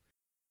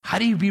 How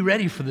do you be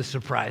ready for the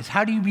surprise?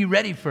 How do you be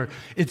ready for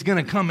it's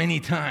going to come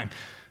anytime?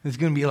 It's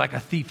going to be like a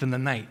thief in the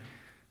night.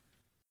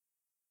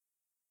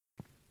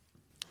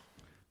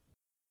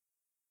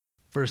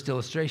 First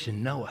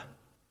illustration, Noah.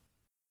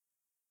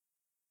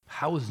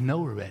 How was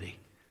Noah ready?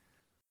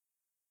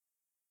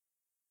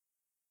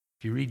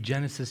 If you read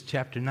Genesis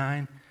chapter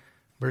 9,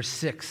 verse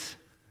 6,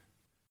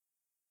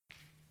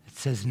 it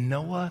says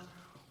Noah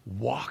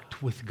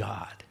walked with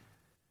God.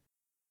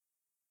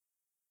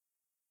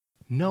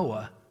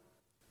 Noah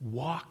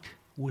walked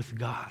with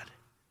God.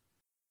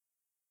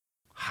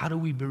 How do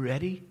we be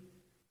ready?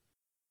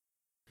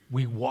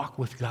 We walk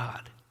with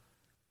God.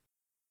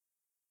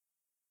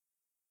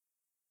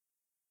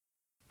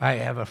 I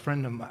have a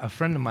friend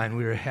of mine,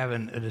 we were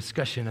having a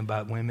discussion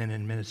about women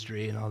in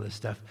ministry and all this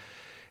stuff,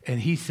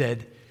 and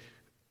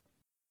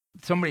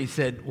somebody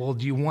said, well,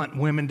 do you want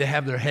women to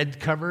have their head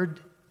covered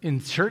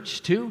in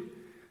church too?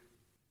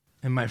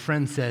 And my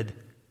friend said,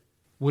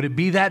 would it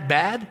be that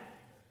bad?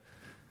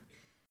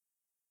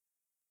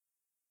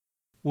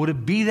 Would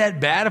it be that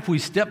bad if we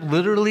stepped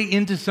literally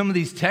into some of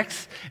these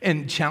texts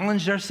and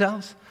challenged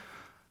ourselves?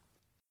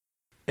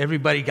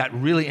 Everybody got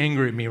really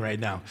angry at me right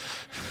now.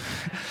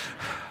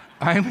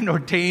 I'm an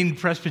ordained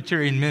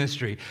Presbyterian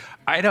ministry.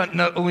 I don't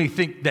not only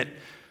think that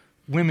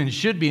women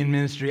should be in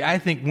ministry, I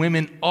think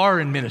women are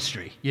in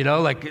ministry.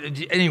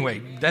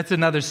 Anyway, that's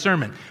another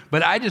sermon.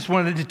 But I just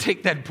wanted to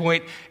take that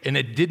point, and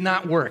it did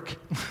not work.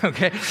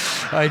 Okay?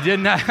 I did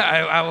not.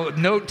 I will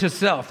note to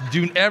self,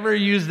 do ever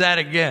use that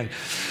again.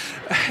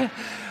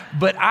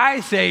 But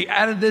I say,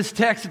 out of this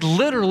text,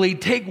 literally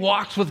take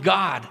walks with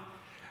God.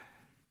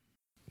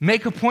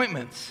 Make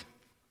appointments.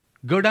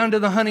 Go down to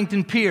the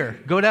Huntington Pier.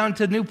 Go down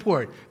to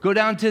Newport. Go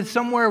down to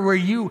somewhere where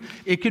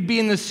it could be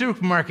in the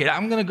supermarket.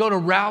 I'm going to go to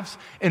Ralph's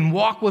and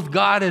walk with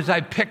God as I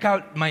pick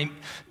out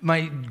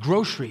my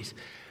groceries.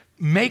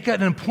 Make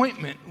an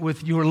appointment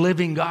with your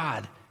living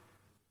God.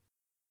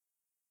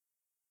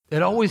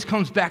 It always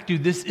comes back to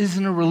this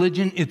isn't a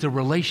religion, it's a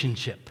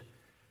relationship.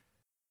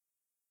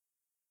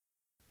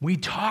 We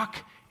talk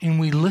and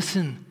we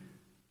listen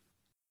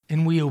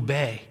and we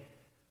obey.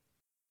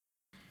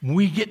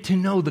 We get to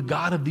know the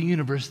God of the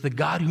universe, the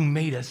God who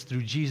made us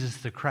through Jesus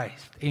the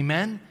Christ.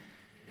 Amen?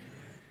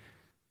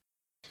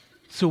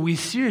 So we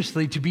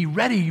seriously, to be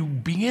ready, you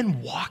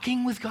begin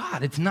walking with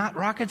God. It's not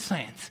rocket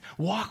science.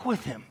 Walk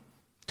with him.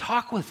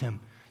 Talk with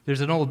him.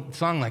 There's an old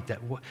song like that.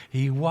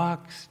 He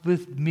walks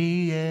with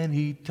me and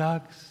he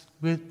talks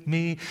with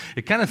me.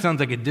 It kind of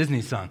sounds like a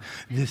Disney song.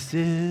 This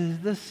is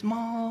the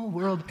small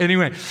world.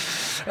 Anyway,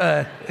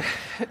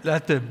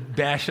 not to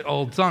bash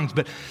old songs,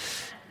 but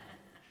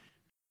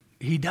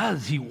He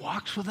does. He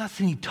walks with us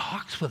and he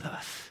talks with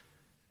us.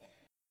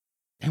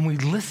 And we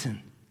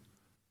listen.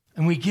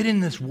 And we get in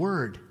this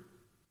word.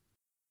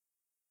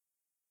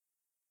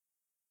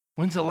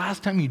 When's the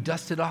last time you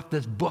dusted off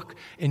this book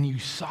and you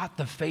sought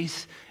the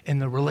face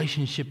and the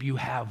relationship you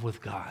have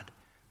with God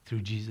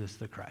through Jesus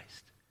the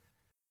Christ?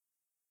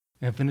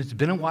 And if it's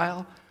been a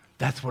while,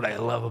 that's what I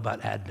love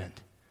about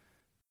Advent.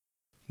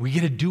 We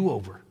get a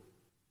do-over.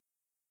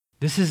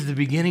 This is the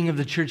beginning of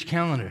the church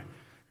calendar.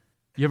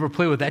 You ever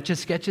play with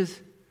Etch-a-Sketches?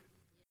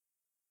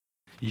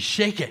 You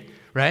shake it,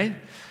 right?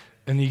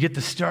 And you get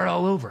to start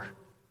all over.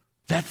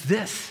 That's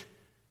this.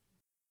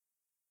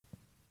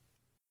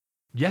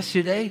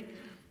 Yesterday,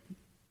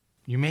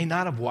 you may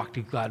not have walked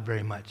with God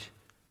very much.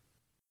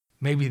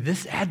 Maybe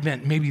this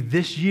Advent, maybe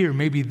this year,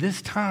 maybe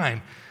this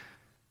time,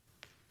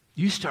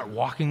 you start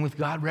walking with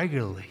God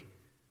regularly.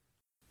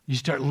 You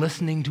start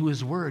listening to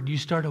his word. You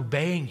start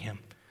obeying him.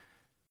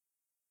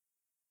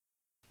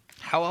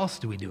 How else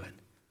do we do it?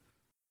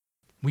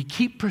 We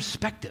keep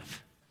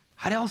perspective.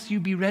 How else do you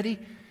be ready?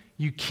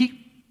 You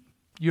keep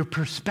your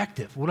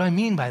perspective. What I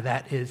mean by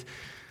that is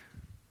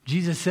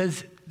Jesus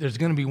says there's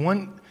going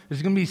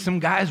to be some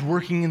guys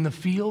working in the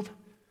field,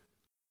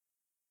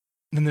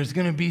 and there's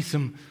going to be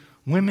some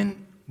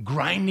women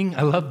grinding.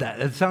 I love that.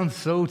 That sounds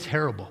so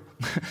terrible.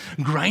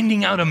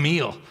 Grinding out a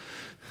meal.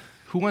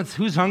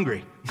 Who's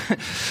hungry?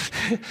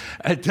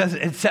 But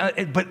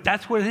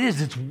that's what it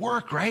is. It's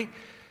work, right?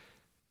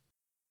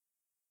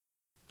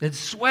 It's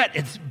sweat.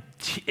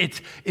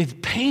 It's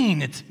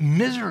pain. It's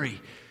misery.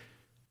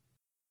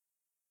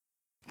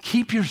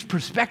 Keep your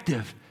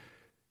perspective.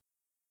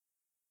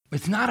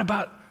 It's not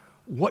about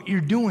what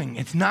you're doing.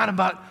 It's not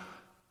about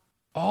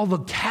all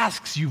the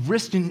tasks you've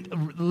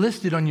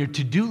listed on your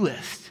to-do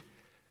list.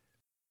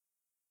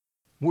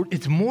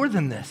 It's more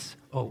than this.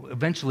 Oh,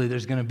 eventually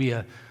there's going to be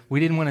we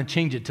didn't want to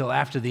change it till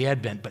after the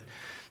Advent, but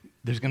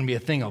there's going to be a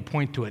thing, I'll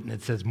point to it, and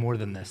it says more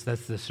than this.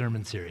 That's the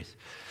sermon series.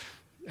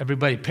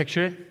 Everybody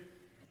picture it?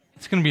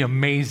 It's going to be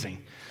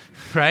amazing,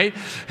 right?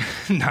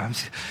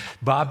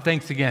 Bob,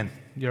 thanks again.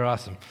 You're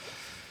awesome.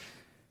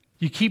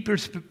 You keep your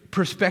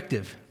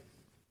perspective.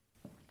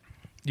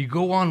 You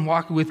go on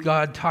walking with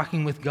God,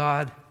 talking with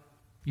God.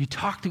 You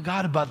talk to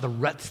God about the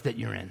ruts that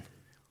you're in.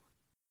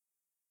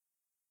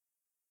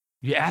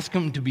 You ask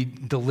him to be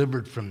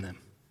delivered from them.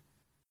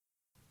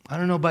 I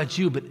don't know about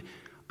you, but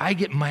I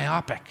get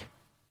myopic.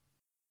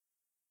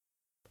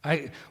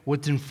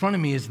 What's in front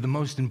of me is the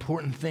most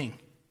important thing.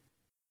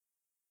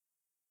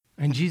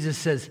 And Jesus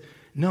says,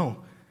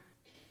 no,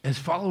 as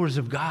followers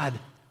of God,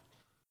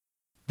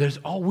 there's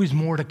always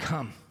more to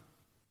come.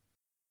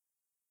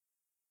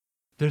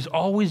 There's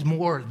always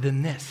more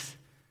than this.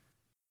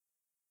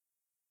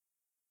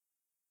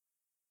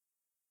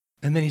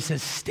 And then he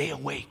says, stay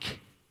awake.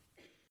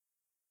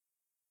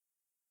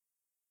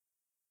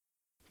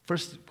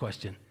 First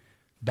question,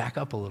 back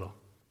up a little.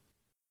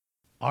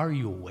 Are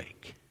you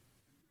awake?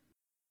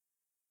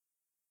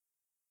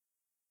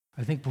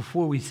 I think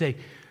before we say,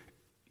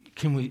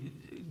 can we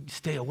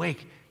stay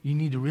awake, you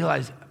need to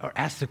realize or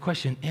ask the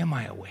question, am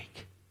I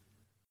awake?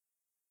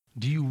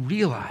 Do you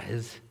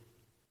realize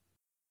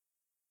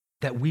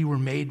that we were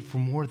made for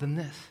more than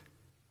this?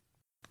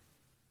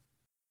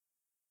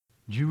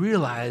 Do you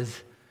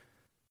realize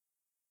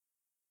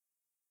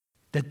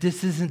that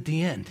this isn't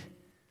the end?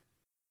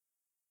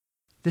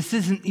 This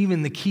isn't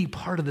even the key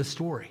part of the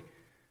story.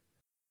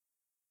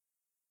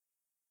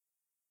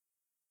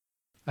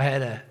 I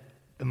had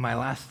in my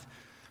last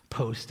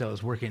post, I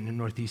was working in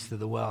northeast of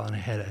the well, and I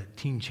had a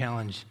Teen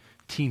Challenge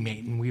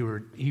teammate,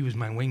 and he was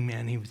my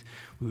wingman.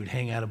 We would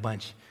hang out a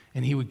bunch,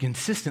 and he would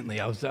consistently,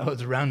 I was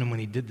around him when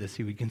he did this,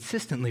 he would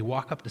consistently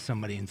walk up to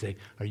somebody and say,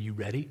 "Are you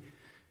ready?"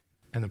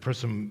 And the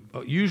person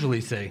would usually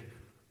say,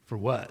 "For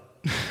what?"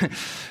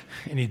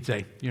 And he'd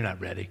say, "You're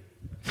not ready."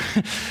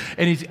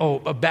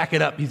 And back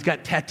it up. He's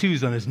got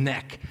tattoos on his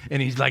neck,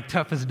 and he's like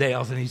tough as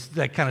nails, and he's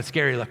like kind of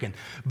scary looking.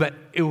 But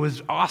it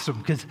was awesome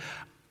because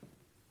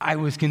I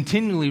was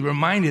continually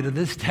reminded of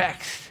this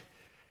text.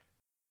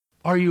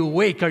 Are you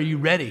awake? Are you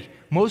ready?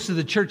 Most of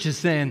the church is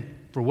saying,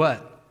 "For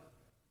what?"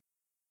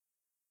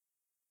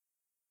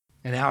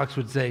 And Alex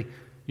would say,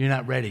 "You're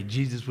not ready."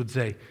 Jesus would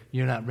say,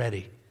 "You're not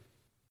ready."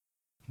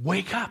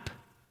 Wake up.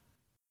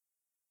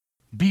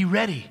 Be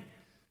ready.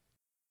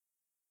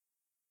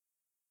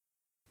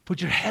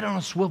 Put your head on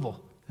a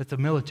swivel. That's a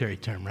military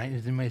term, right?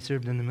 Has anybody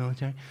served in the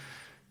military?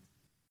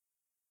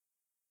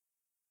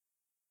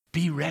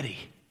 Be ready.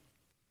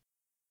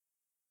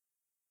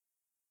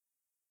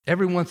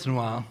 Every once in a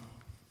while,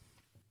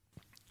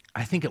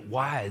 I think it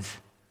wise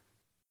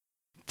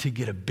to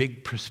get a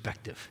big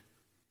perspective,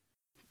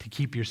 to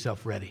keep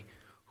yourself ready.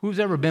 Who's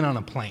ever been on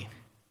a plane?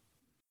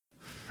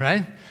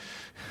 Right?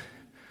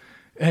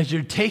 As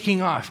you're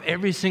taking off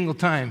every single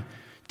time,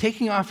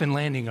 taking off and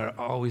landing are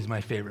always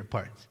my favorite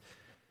parts.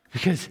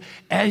 Because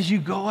as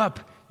you go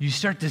up, you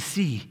start to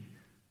see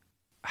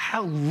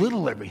how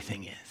little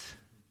everything is,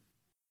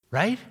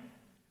 right?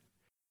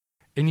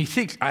 And you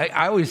think, I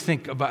always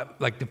think about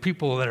like the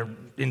people that are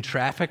in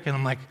traffic, and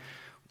I'm like,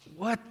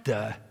 what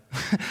the,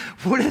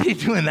 What are they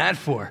doing that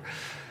for?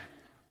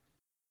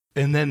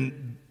 And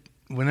then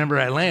whenever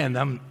I land,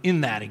 I'm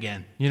in that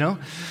again, you know?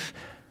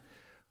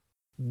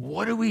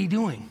 What are we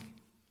doing?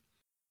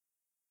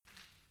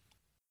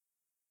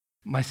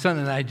 My son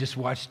and I just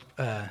watched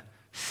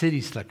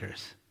City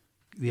Slickers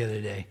the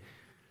other day.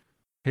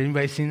 Has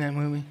anybody seen that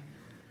movie?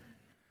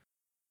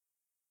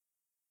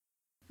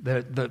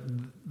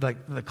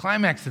 The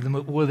climax of the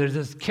movie, well, there's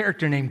this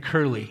character named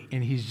Curly,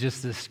 and he's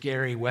just this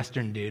scary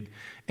Western dude.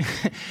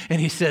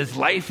 And he says,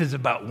 life is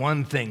about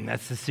one thing.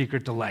 That's the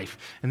secret to life.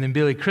 And then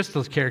Billy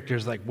Crystal's character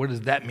is like, what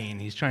does that mean?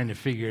 He's trying to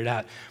figure it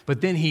out.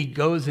 But then he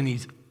goes and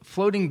he's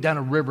floating down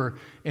a river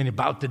and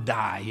about to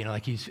die. You know,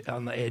 like he's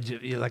on the edge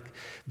of, you know, like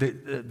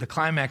the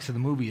climax of the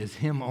movie is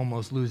him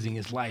almost losing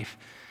his life.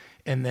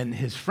 And then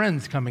his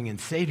friends coming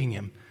and saving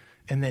him.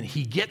 And then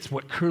he gets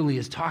what Curly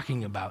is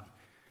talking about.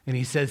 And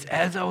he says,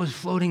 as I was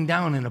floating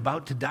down and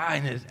about to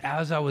die, and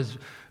as I was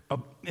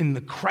in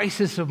the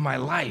crisis of my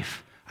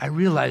life, I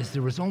realized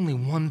there was only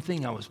one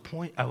thing I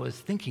was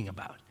thinking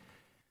about.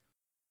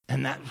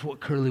 And that's what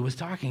Curly was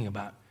talking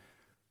about.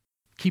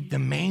 Keep the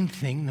main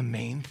thing the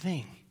main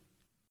thing.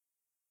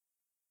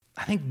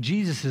 I think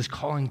Jesus is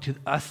calling to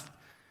us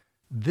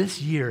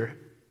this year,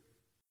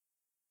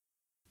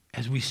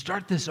 as we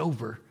start this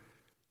over,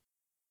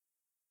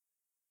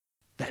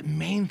 that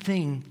main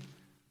thing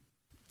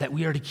that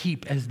we are to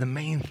keep as the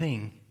main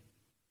thing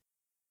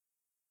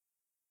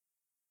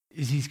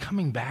is he's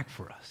coming back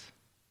for us.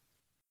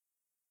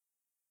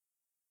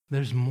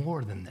 There's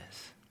more than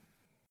this.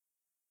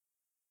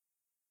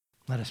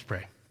 Let us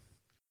pray.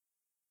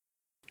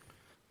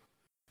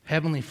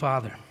 Heavenly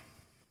Father,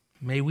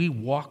 may we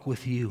walk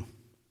with you.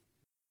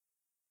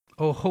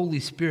 O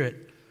Holy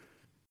Spirit,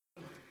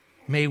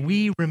 may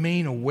we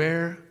remain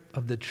aware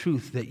of the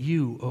truth that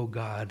you, O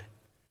God,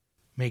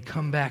 may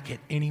come back at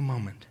any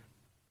moment.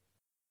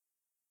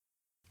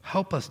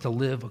 Help us to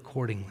live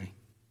accordingly.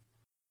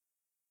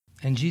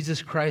 And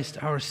Jesus Christ,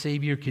 our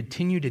Savior,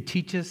 continue to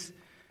teach us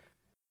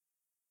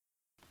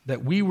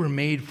that we were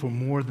made for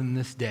more than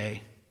this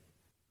day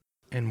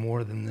and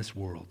more than this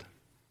world.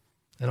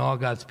 And all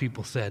God's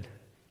people said,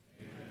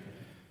 amen.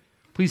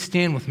 Please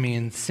stand with me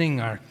and sing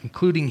our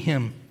concluding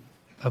hymn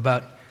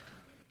about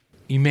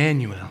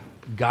Emmanuel,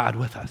 God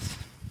with us.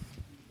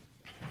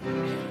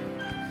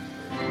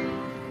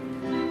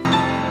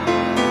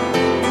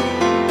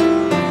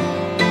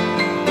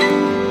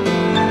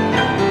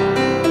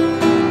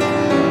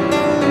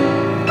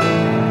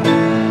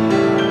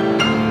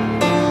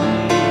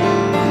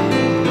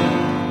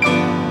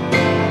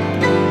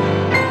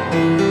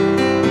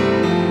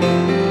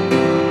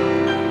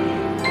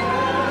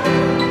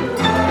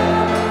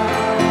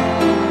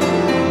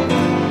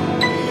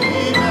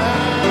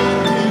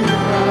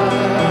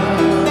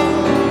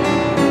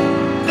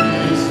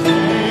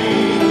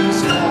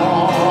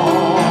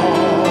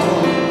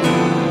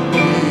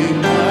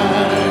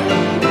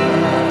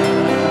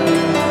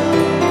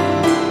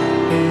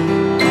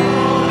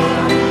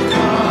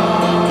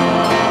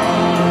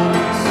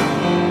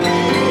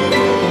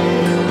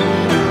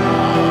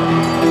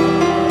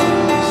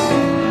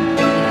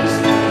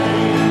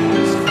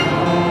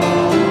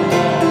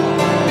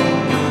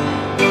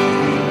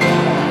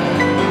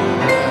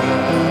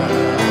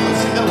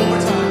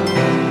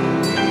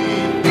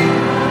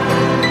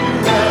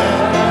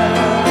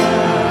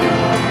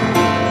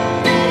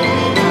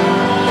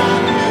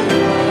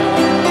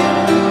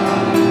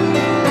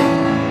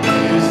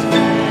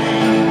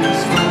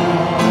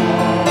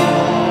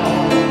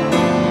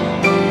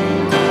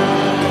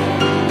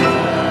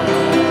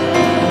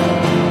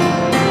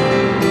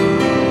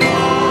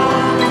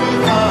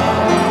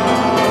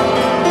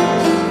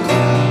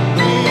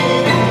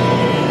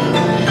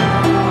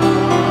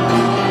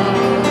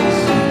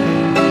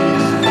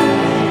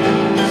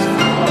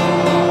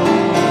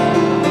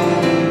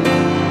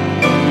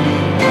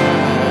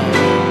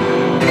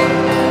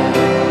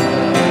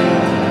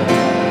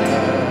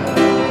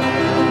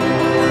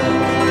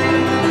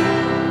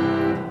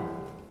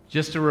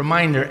 Just a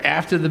reminder,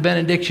 after the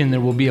benediction, there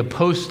will be a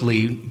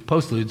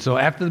postlude. So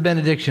after the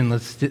benediction,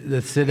 let's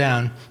sit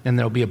down, and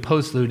there will be a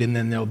postlude, and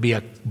then there will be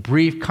a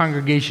brief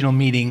congregational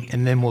meeting,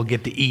 and then we'll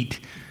get to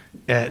eat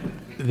at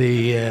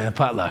the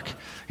potluck.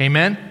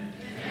 Amen?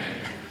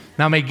 Amen?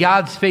 Now may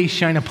God's face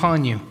shine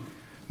upon you.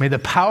 May the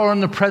power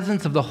and the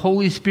presence of the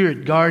Holy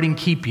Spirit guard and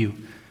keep you.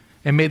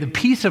 And may the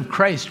peace of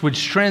Christ,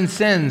 which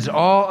transcends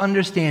all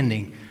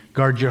understanding,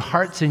 guard your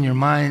hearts and your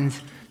minds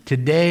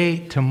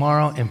today,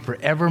 tomorrow, and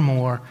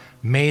forevermore.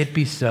 May it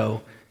be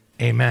so.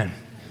 Amen. Amen.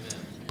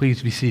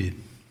 Please be seated.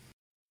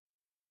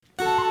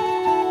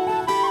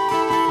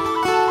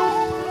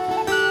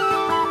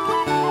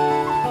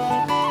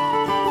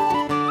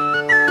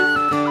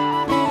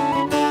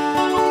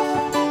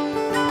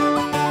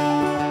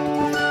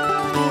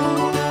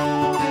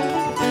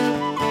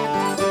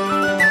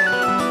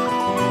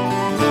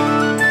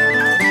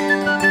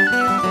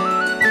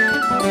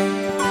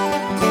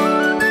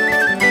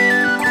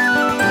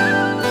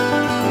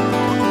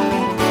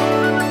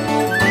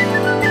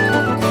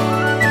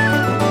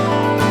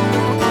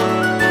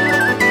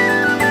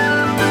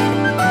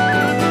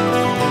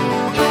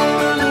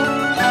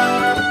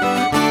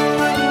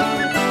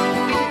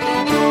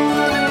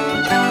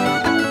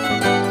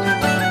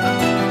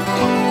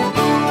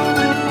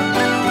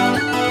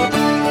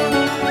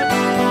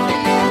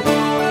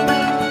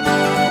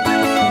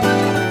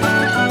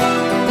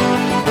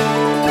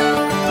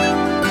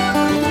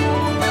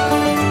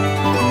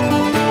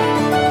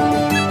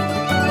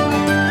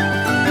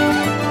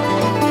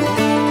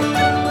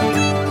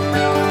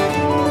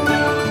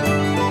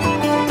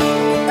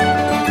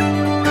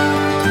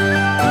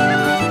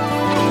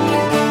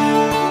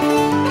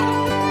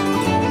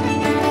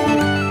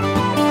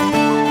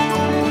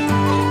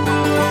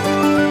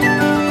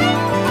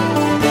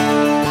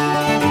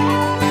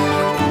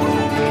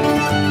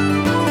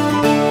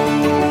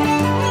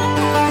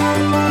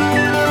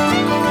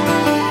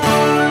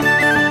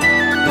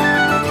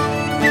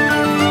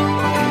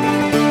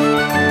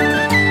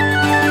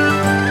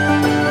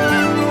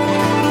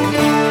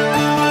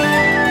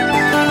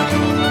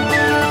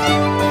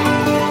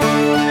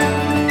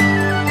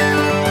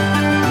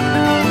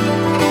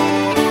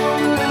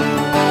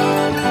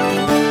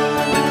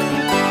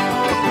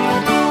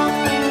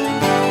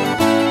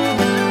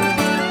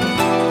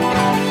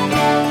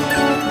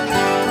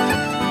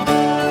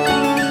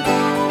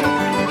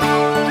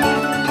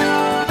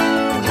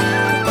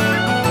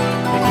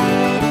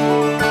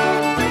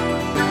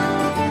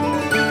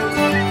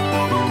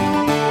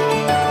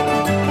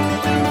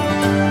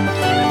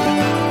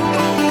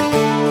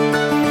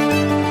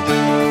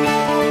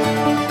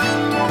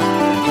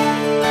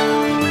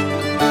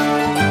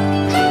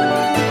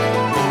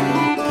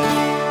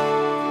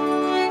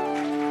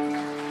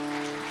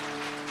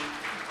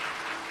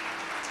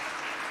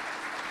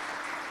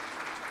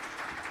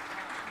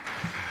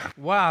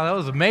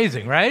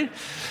 amazing, right?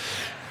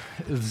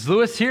 Is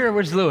Lewis here?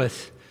 Where's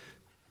Lewis?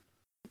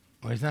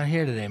 Well, he's not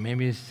here today.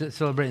 Maybe he's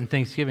celebrating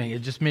Thanksgiving. It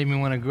just made me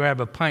want to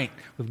grab a pint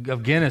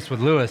of Guinness with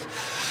Lewis.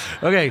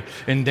 Okay,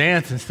 and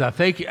dance and stuff.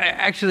 Thank you.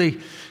 Actually,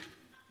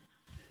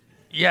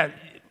 yeah,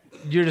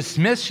 you're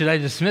dismissed. Should I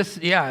dismiss?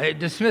 Yeah,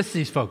 dismiss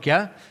these folk,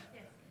 yeah?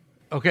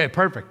 Okay,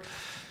 perfect.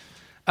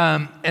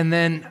 And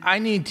then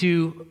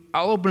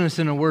I'll open us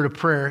in a word of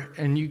prayer,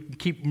 and you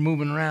keep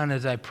moving around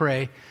as I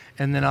pray,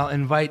 and then I'll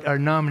invite our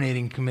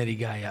nominating committee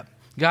guy up.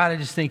 God, I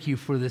just thank you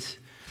for this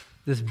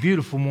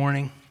beautiful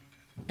morning.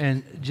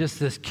 And just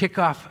this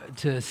kickoff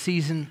to a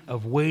season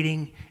of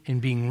waiting and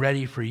being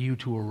ready for you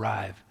to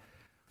arrive.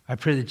 I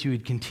pray that you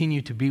would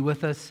continue to be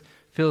with us,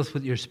 fill us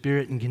with your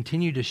spirit, and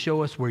continue to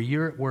show us where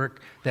you're at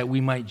work that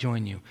we might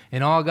join you.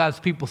 And all God's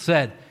people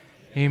said,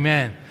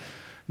 amen.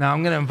 Now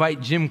I'm going to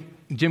invite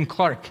Jim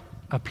Clark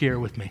up here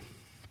with me.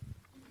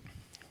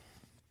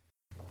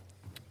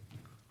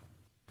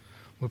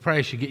 We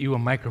probably should get you a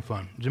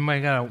microphone. Jim, I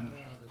got a...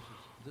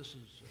 This is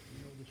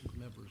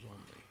members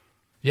only.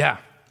 Yeah.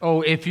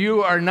 Oh, if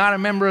you are not a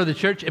member of the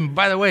church, and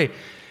by the way,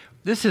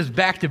 this is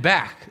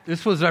back-to-back.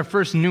 This was our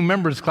first new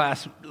members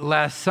class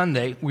last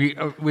Sunday. We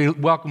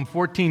welcomed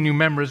 14 new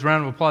members.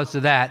 Round of applause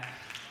to that.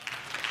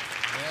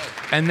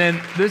 And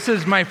then this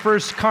is my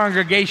first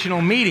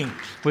congregational meeting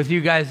with you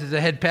guys as a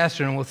head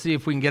pastor, and we'll see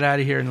if we can get out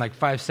of here in like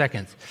 5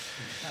 seconds.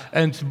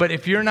 But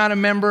if you're not a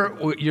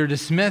member, you're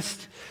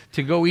dismissed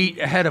to go eat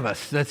ahead of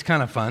us. That's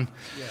kind of fun.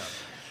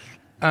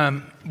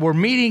 Yeah. We're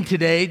meeting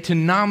today to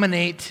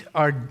nominate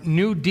our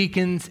new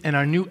deacons and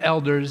our new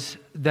elders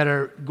that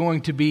are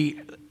going to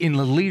be in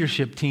the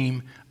leadership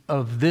team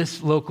of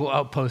this local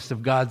outpost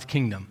of God's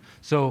kingdom.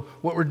 So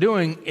what we're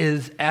doing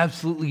is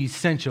absolutely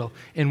essential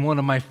in one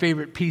of my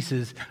favorite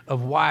pieces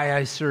of why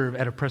I serve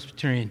at a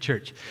Presbyterian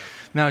church.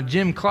 Now,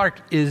 Jim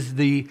Clark is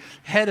the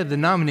head of the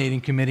nominating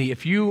committee.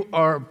 If you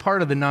are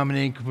part of the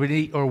nominating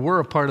committee or were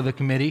a part of the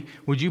committee,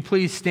 would you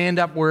please stand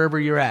up wherever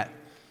you're at?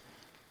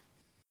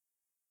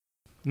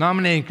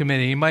 Nominating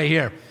committee, anybody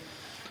here?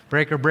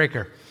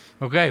 Breaker.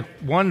 Okay,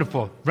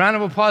 wonderful. Round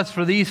of applause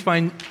for these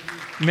fine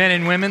men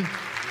and women.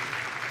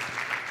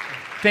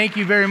 Thank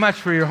you very much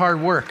for your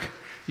hard work.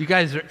 You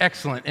guys are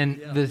excellent.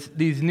 And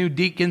these new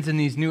deacons and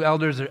these new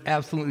elders are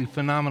absolutely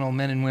phenomenal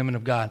men and women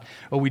of God.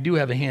 Oh, we do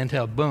have a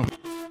handheld. Boom.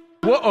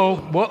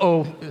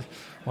 Whoa.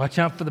 Watch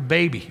out for the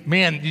baby.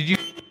 Man,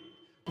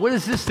 what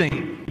is this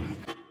thing?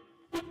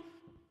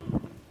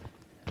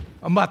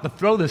 I'm about to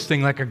throw this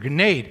thing like a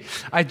grenade.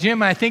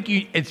 Jim, I think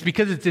it's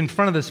because it's in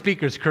front of the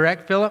speakers,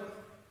 correct, Philip?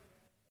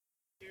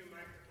 Two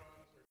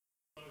microphones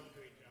are close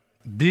to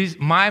each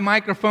other. My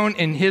microphone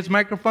and his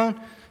microphone?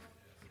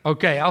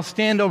 Okay, I'll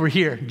stand over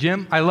here.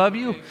 Jim, I love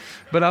you,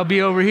 but I'll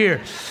be over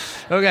here.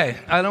 Okay,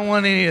 I don't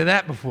want any of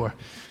that before.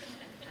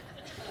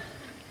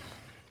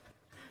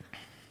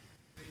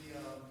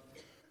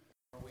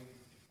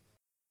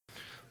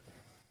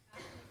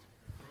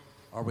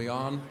 Are we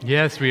on?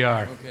 Yes, we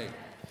are. Okay.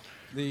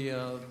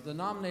 The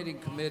nominating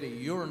committee,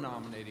 your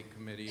nominating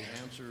committee,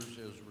 answers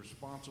is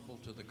responsible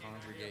to the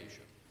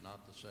congregation,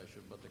 not the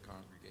session, but the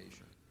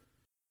congregation.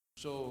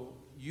 So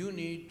you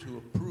need to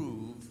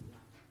approve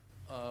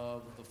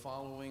of the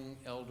following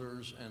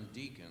elders and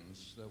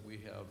deacons that we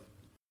have.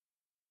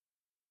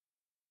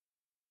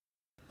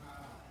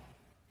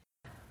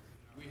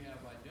 We have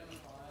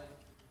identified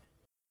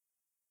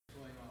what's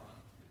going on.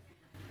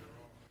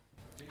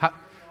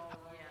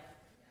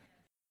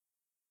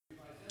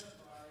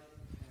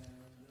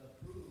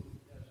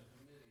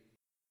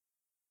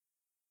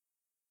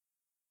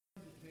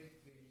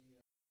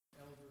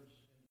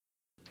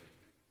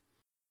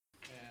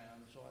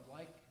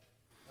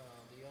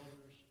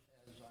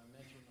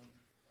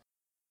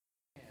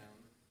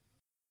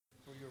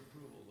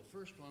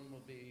 First one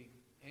will be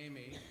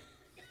Amy.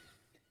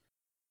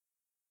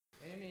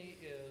 Amy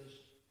is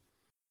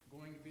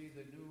going to be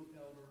the new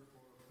elder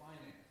for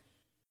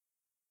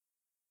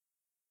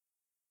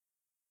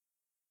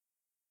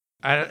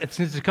finance.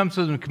 Since it comes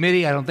to the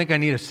committee, I don't think I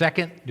need a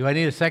second. Do I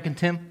need a second,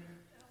 Tim?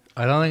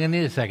 I don't think I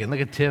need a second. Look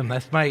at Tim.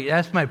 That's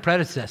my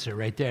predecessor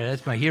right there.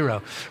 That's my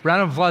hero.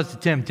 Round of applause to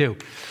Tim, too.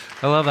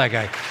 I love that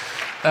guy.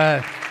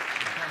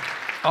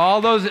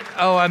 All those,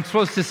 I'm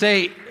supposed to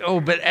say,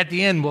 but at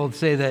the end we'll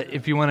say that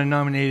if you want to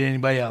nominate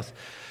anybody else.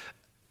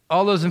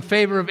 All those in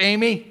favor of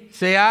Amy,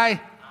 say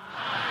aye.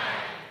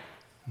 Aye.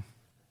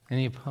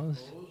 Any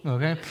opposed?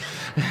 Okay.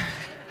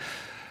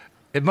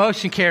 The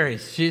motion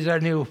carries. She's our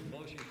new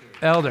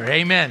elder.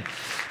 Amen.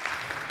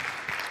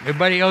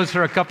 Everybody owes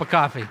her a cup of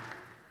coffee.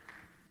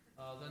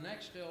 The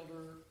next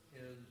elder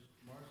is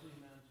Marcy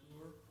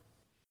Mansour.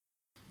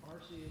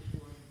 Marcy is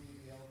going to be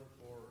the elder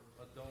for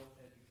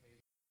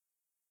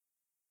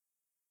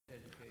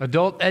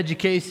adult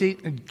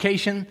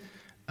education,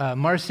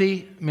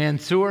 Marcy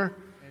Mansour.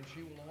 And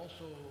she will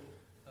also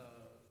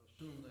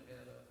assume the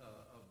head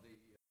of the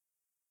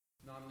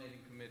nominating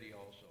committee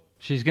also.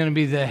 She's going to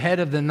be the head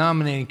of the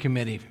nominating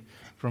committee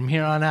from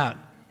here on out.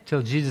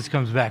 Till Jesus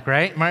comes back,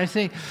 right,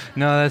 Marcy?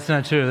 No, that's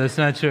not true. That's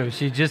not true.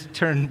 She just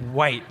turned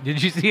white.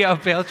 Did you see how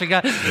pale she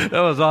got? That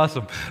was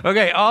awesome.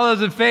 Okay, all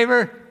those in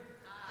favor?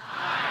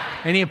 Aye.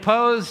 Any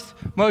opposed?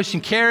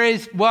 Motion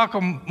carries.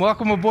 Welcome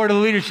aboard the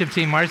leadership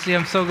team, Marcy.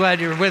 I'm so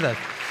glad you're with us.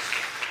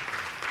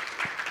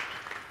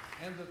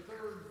 And the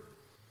third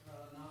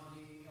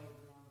nominee, elder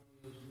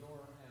nominee, is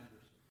Nora Anderson.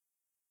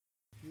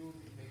 She will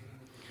be taking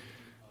the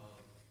position of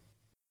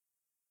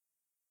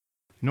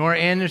Nora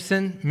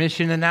Anderson,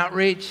 Mission and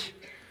Outreach.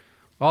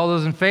 All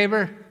those in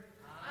favor?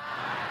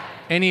 Aye.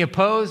 Any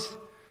opposed?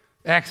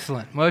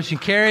 Excellent. Motion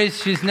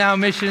carries. She's now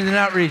Mission and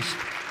Outreach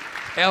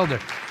elder.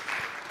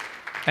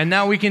 And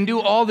now we can do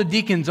all the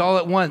deacons all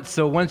at once.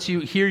 So once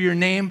you hear your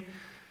name,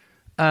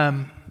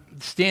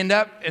 stand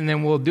up, and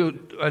then we'll do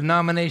a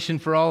nomination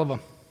for all of them.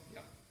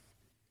 Yep.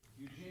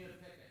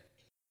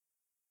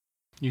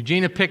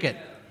 Eugenia Pickett.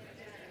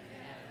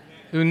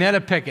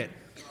 Unetta Pickett.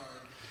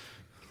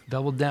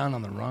 Doubled down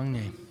on the wrong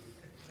name.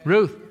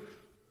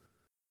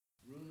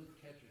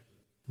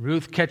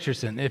 Ruth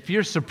Ketcherson. If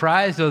you're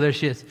surprised, there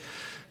she is.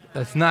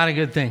 That's not a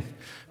good thing.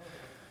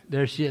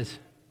 There she is.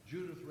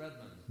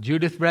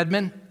 Judith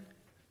Redmond.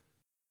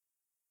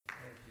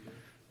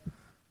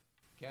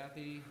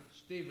 Kathy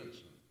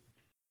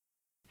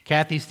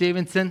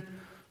Stevenson.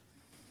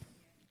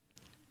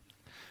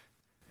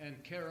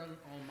 And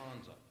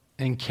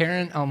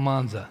Karen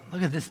Almanza.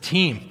 Look at this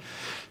team.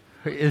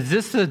 Is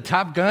this the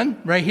Top Gun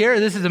right here?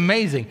 This is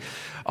amazing.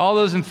 All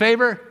those in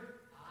favor?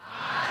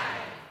 Aye.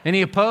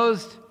 Any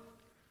opposed?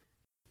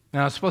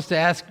 Now, I was supposed to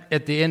ask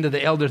at the end of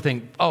the elder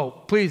thing. Oh,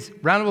 please,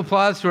 round of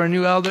applause to our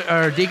new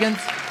our deacons.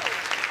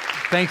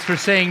 Thanks for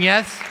saying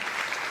yes.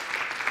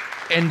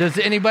 And does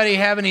anybody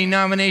have any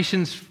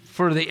nominations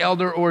for the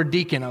elder or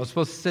deacon? I was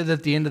supposed to say that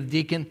at the end of the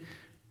deacon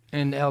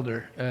and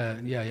elder.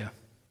 Yeah.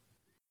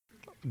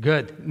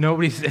 Good.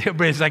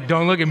 Everybody's like,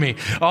 don't look at me.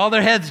 All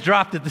their heads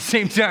dropped at the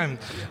same time.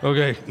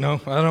 Okay, no,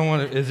 I don't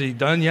want to. Is he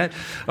done yet?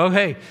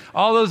 Okay,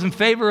 all those in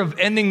favor of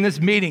ending this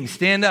meeting,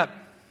 stand up.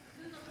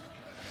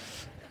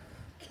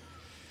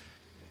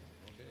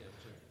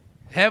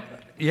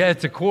 Yeah,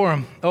 it's a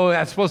quorum. Oh,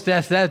 I was supposed to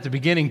ask that at the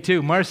beginning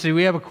too. Marcy,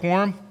 we have a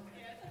quorum?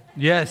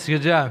 Yes,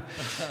 good job.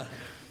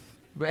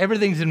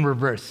 Everything's in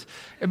reverse.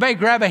 Everybody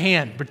grab a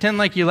hand. Pretend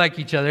like you like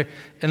each other.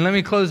 And let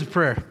me close with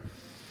prayer.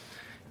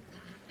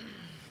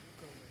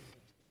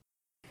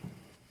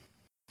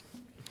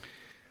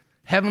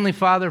 Heavenly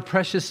Father,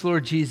 precious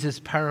Lord Jesus,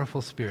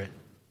 powerful Spirit,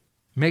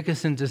 make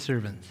us into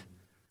servants.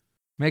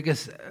 Make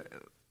us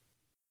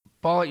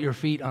fall at your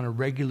feet on a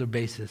regular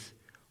basis.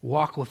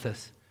 Walk with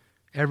us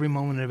every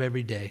moment of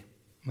every day.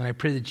 And I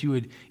pray that you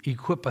would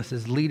equip us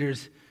as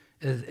leaders,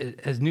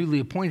 as newly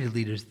appointed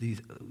leaders,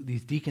 these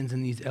deacons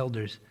and these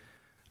elders.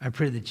 I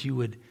pray that you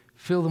would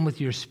fill them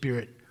with your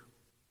Spirit,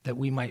 that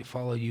we might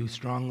follow you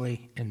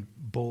strongly and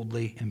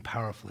boldly and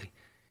powerfully,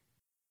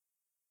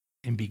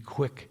 and be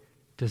quick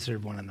to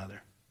serve one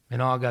another. And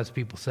all God's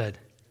people said,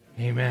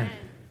 Amen.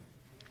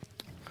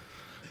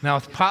 Now,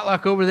 it's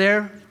potluck over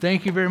there.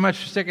 Thank you very much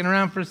for sticking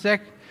around for a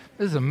sec.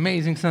 This is an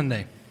amazing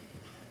Sunday.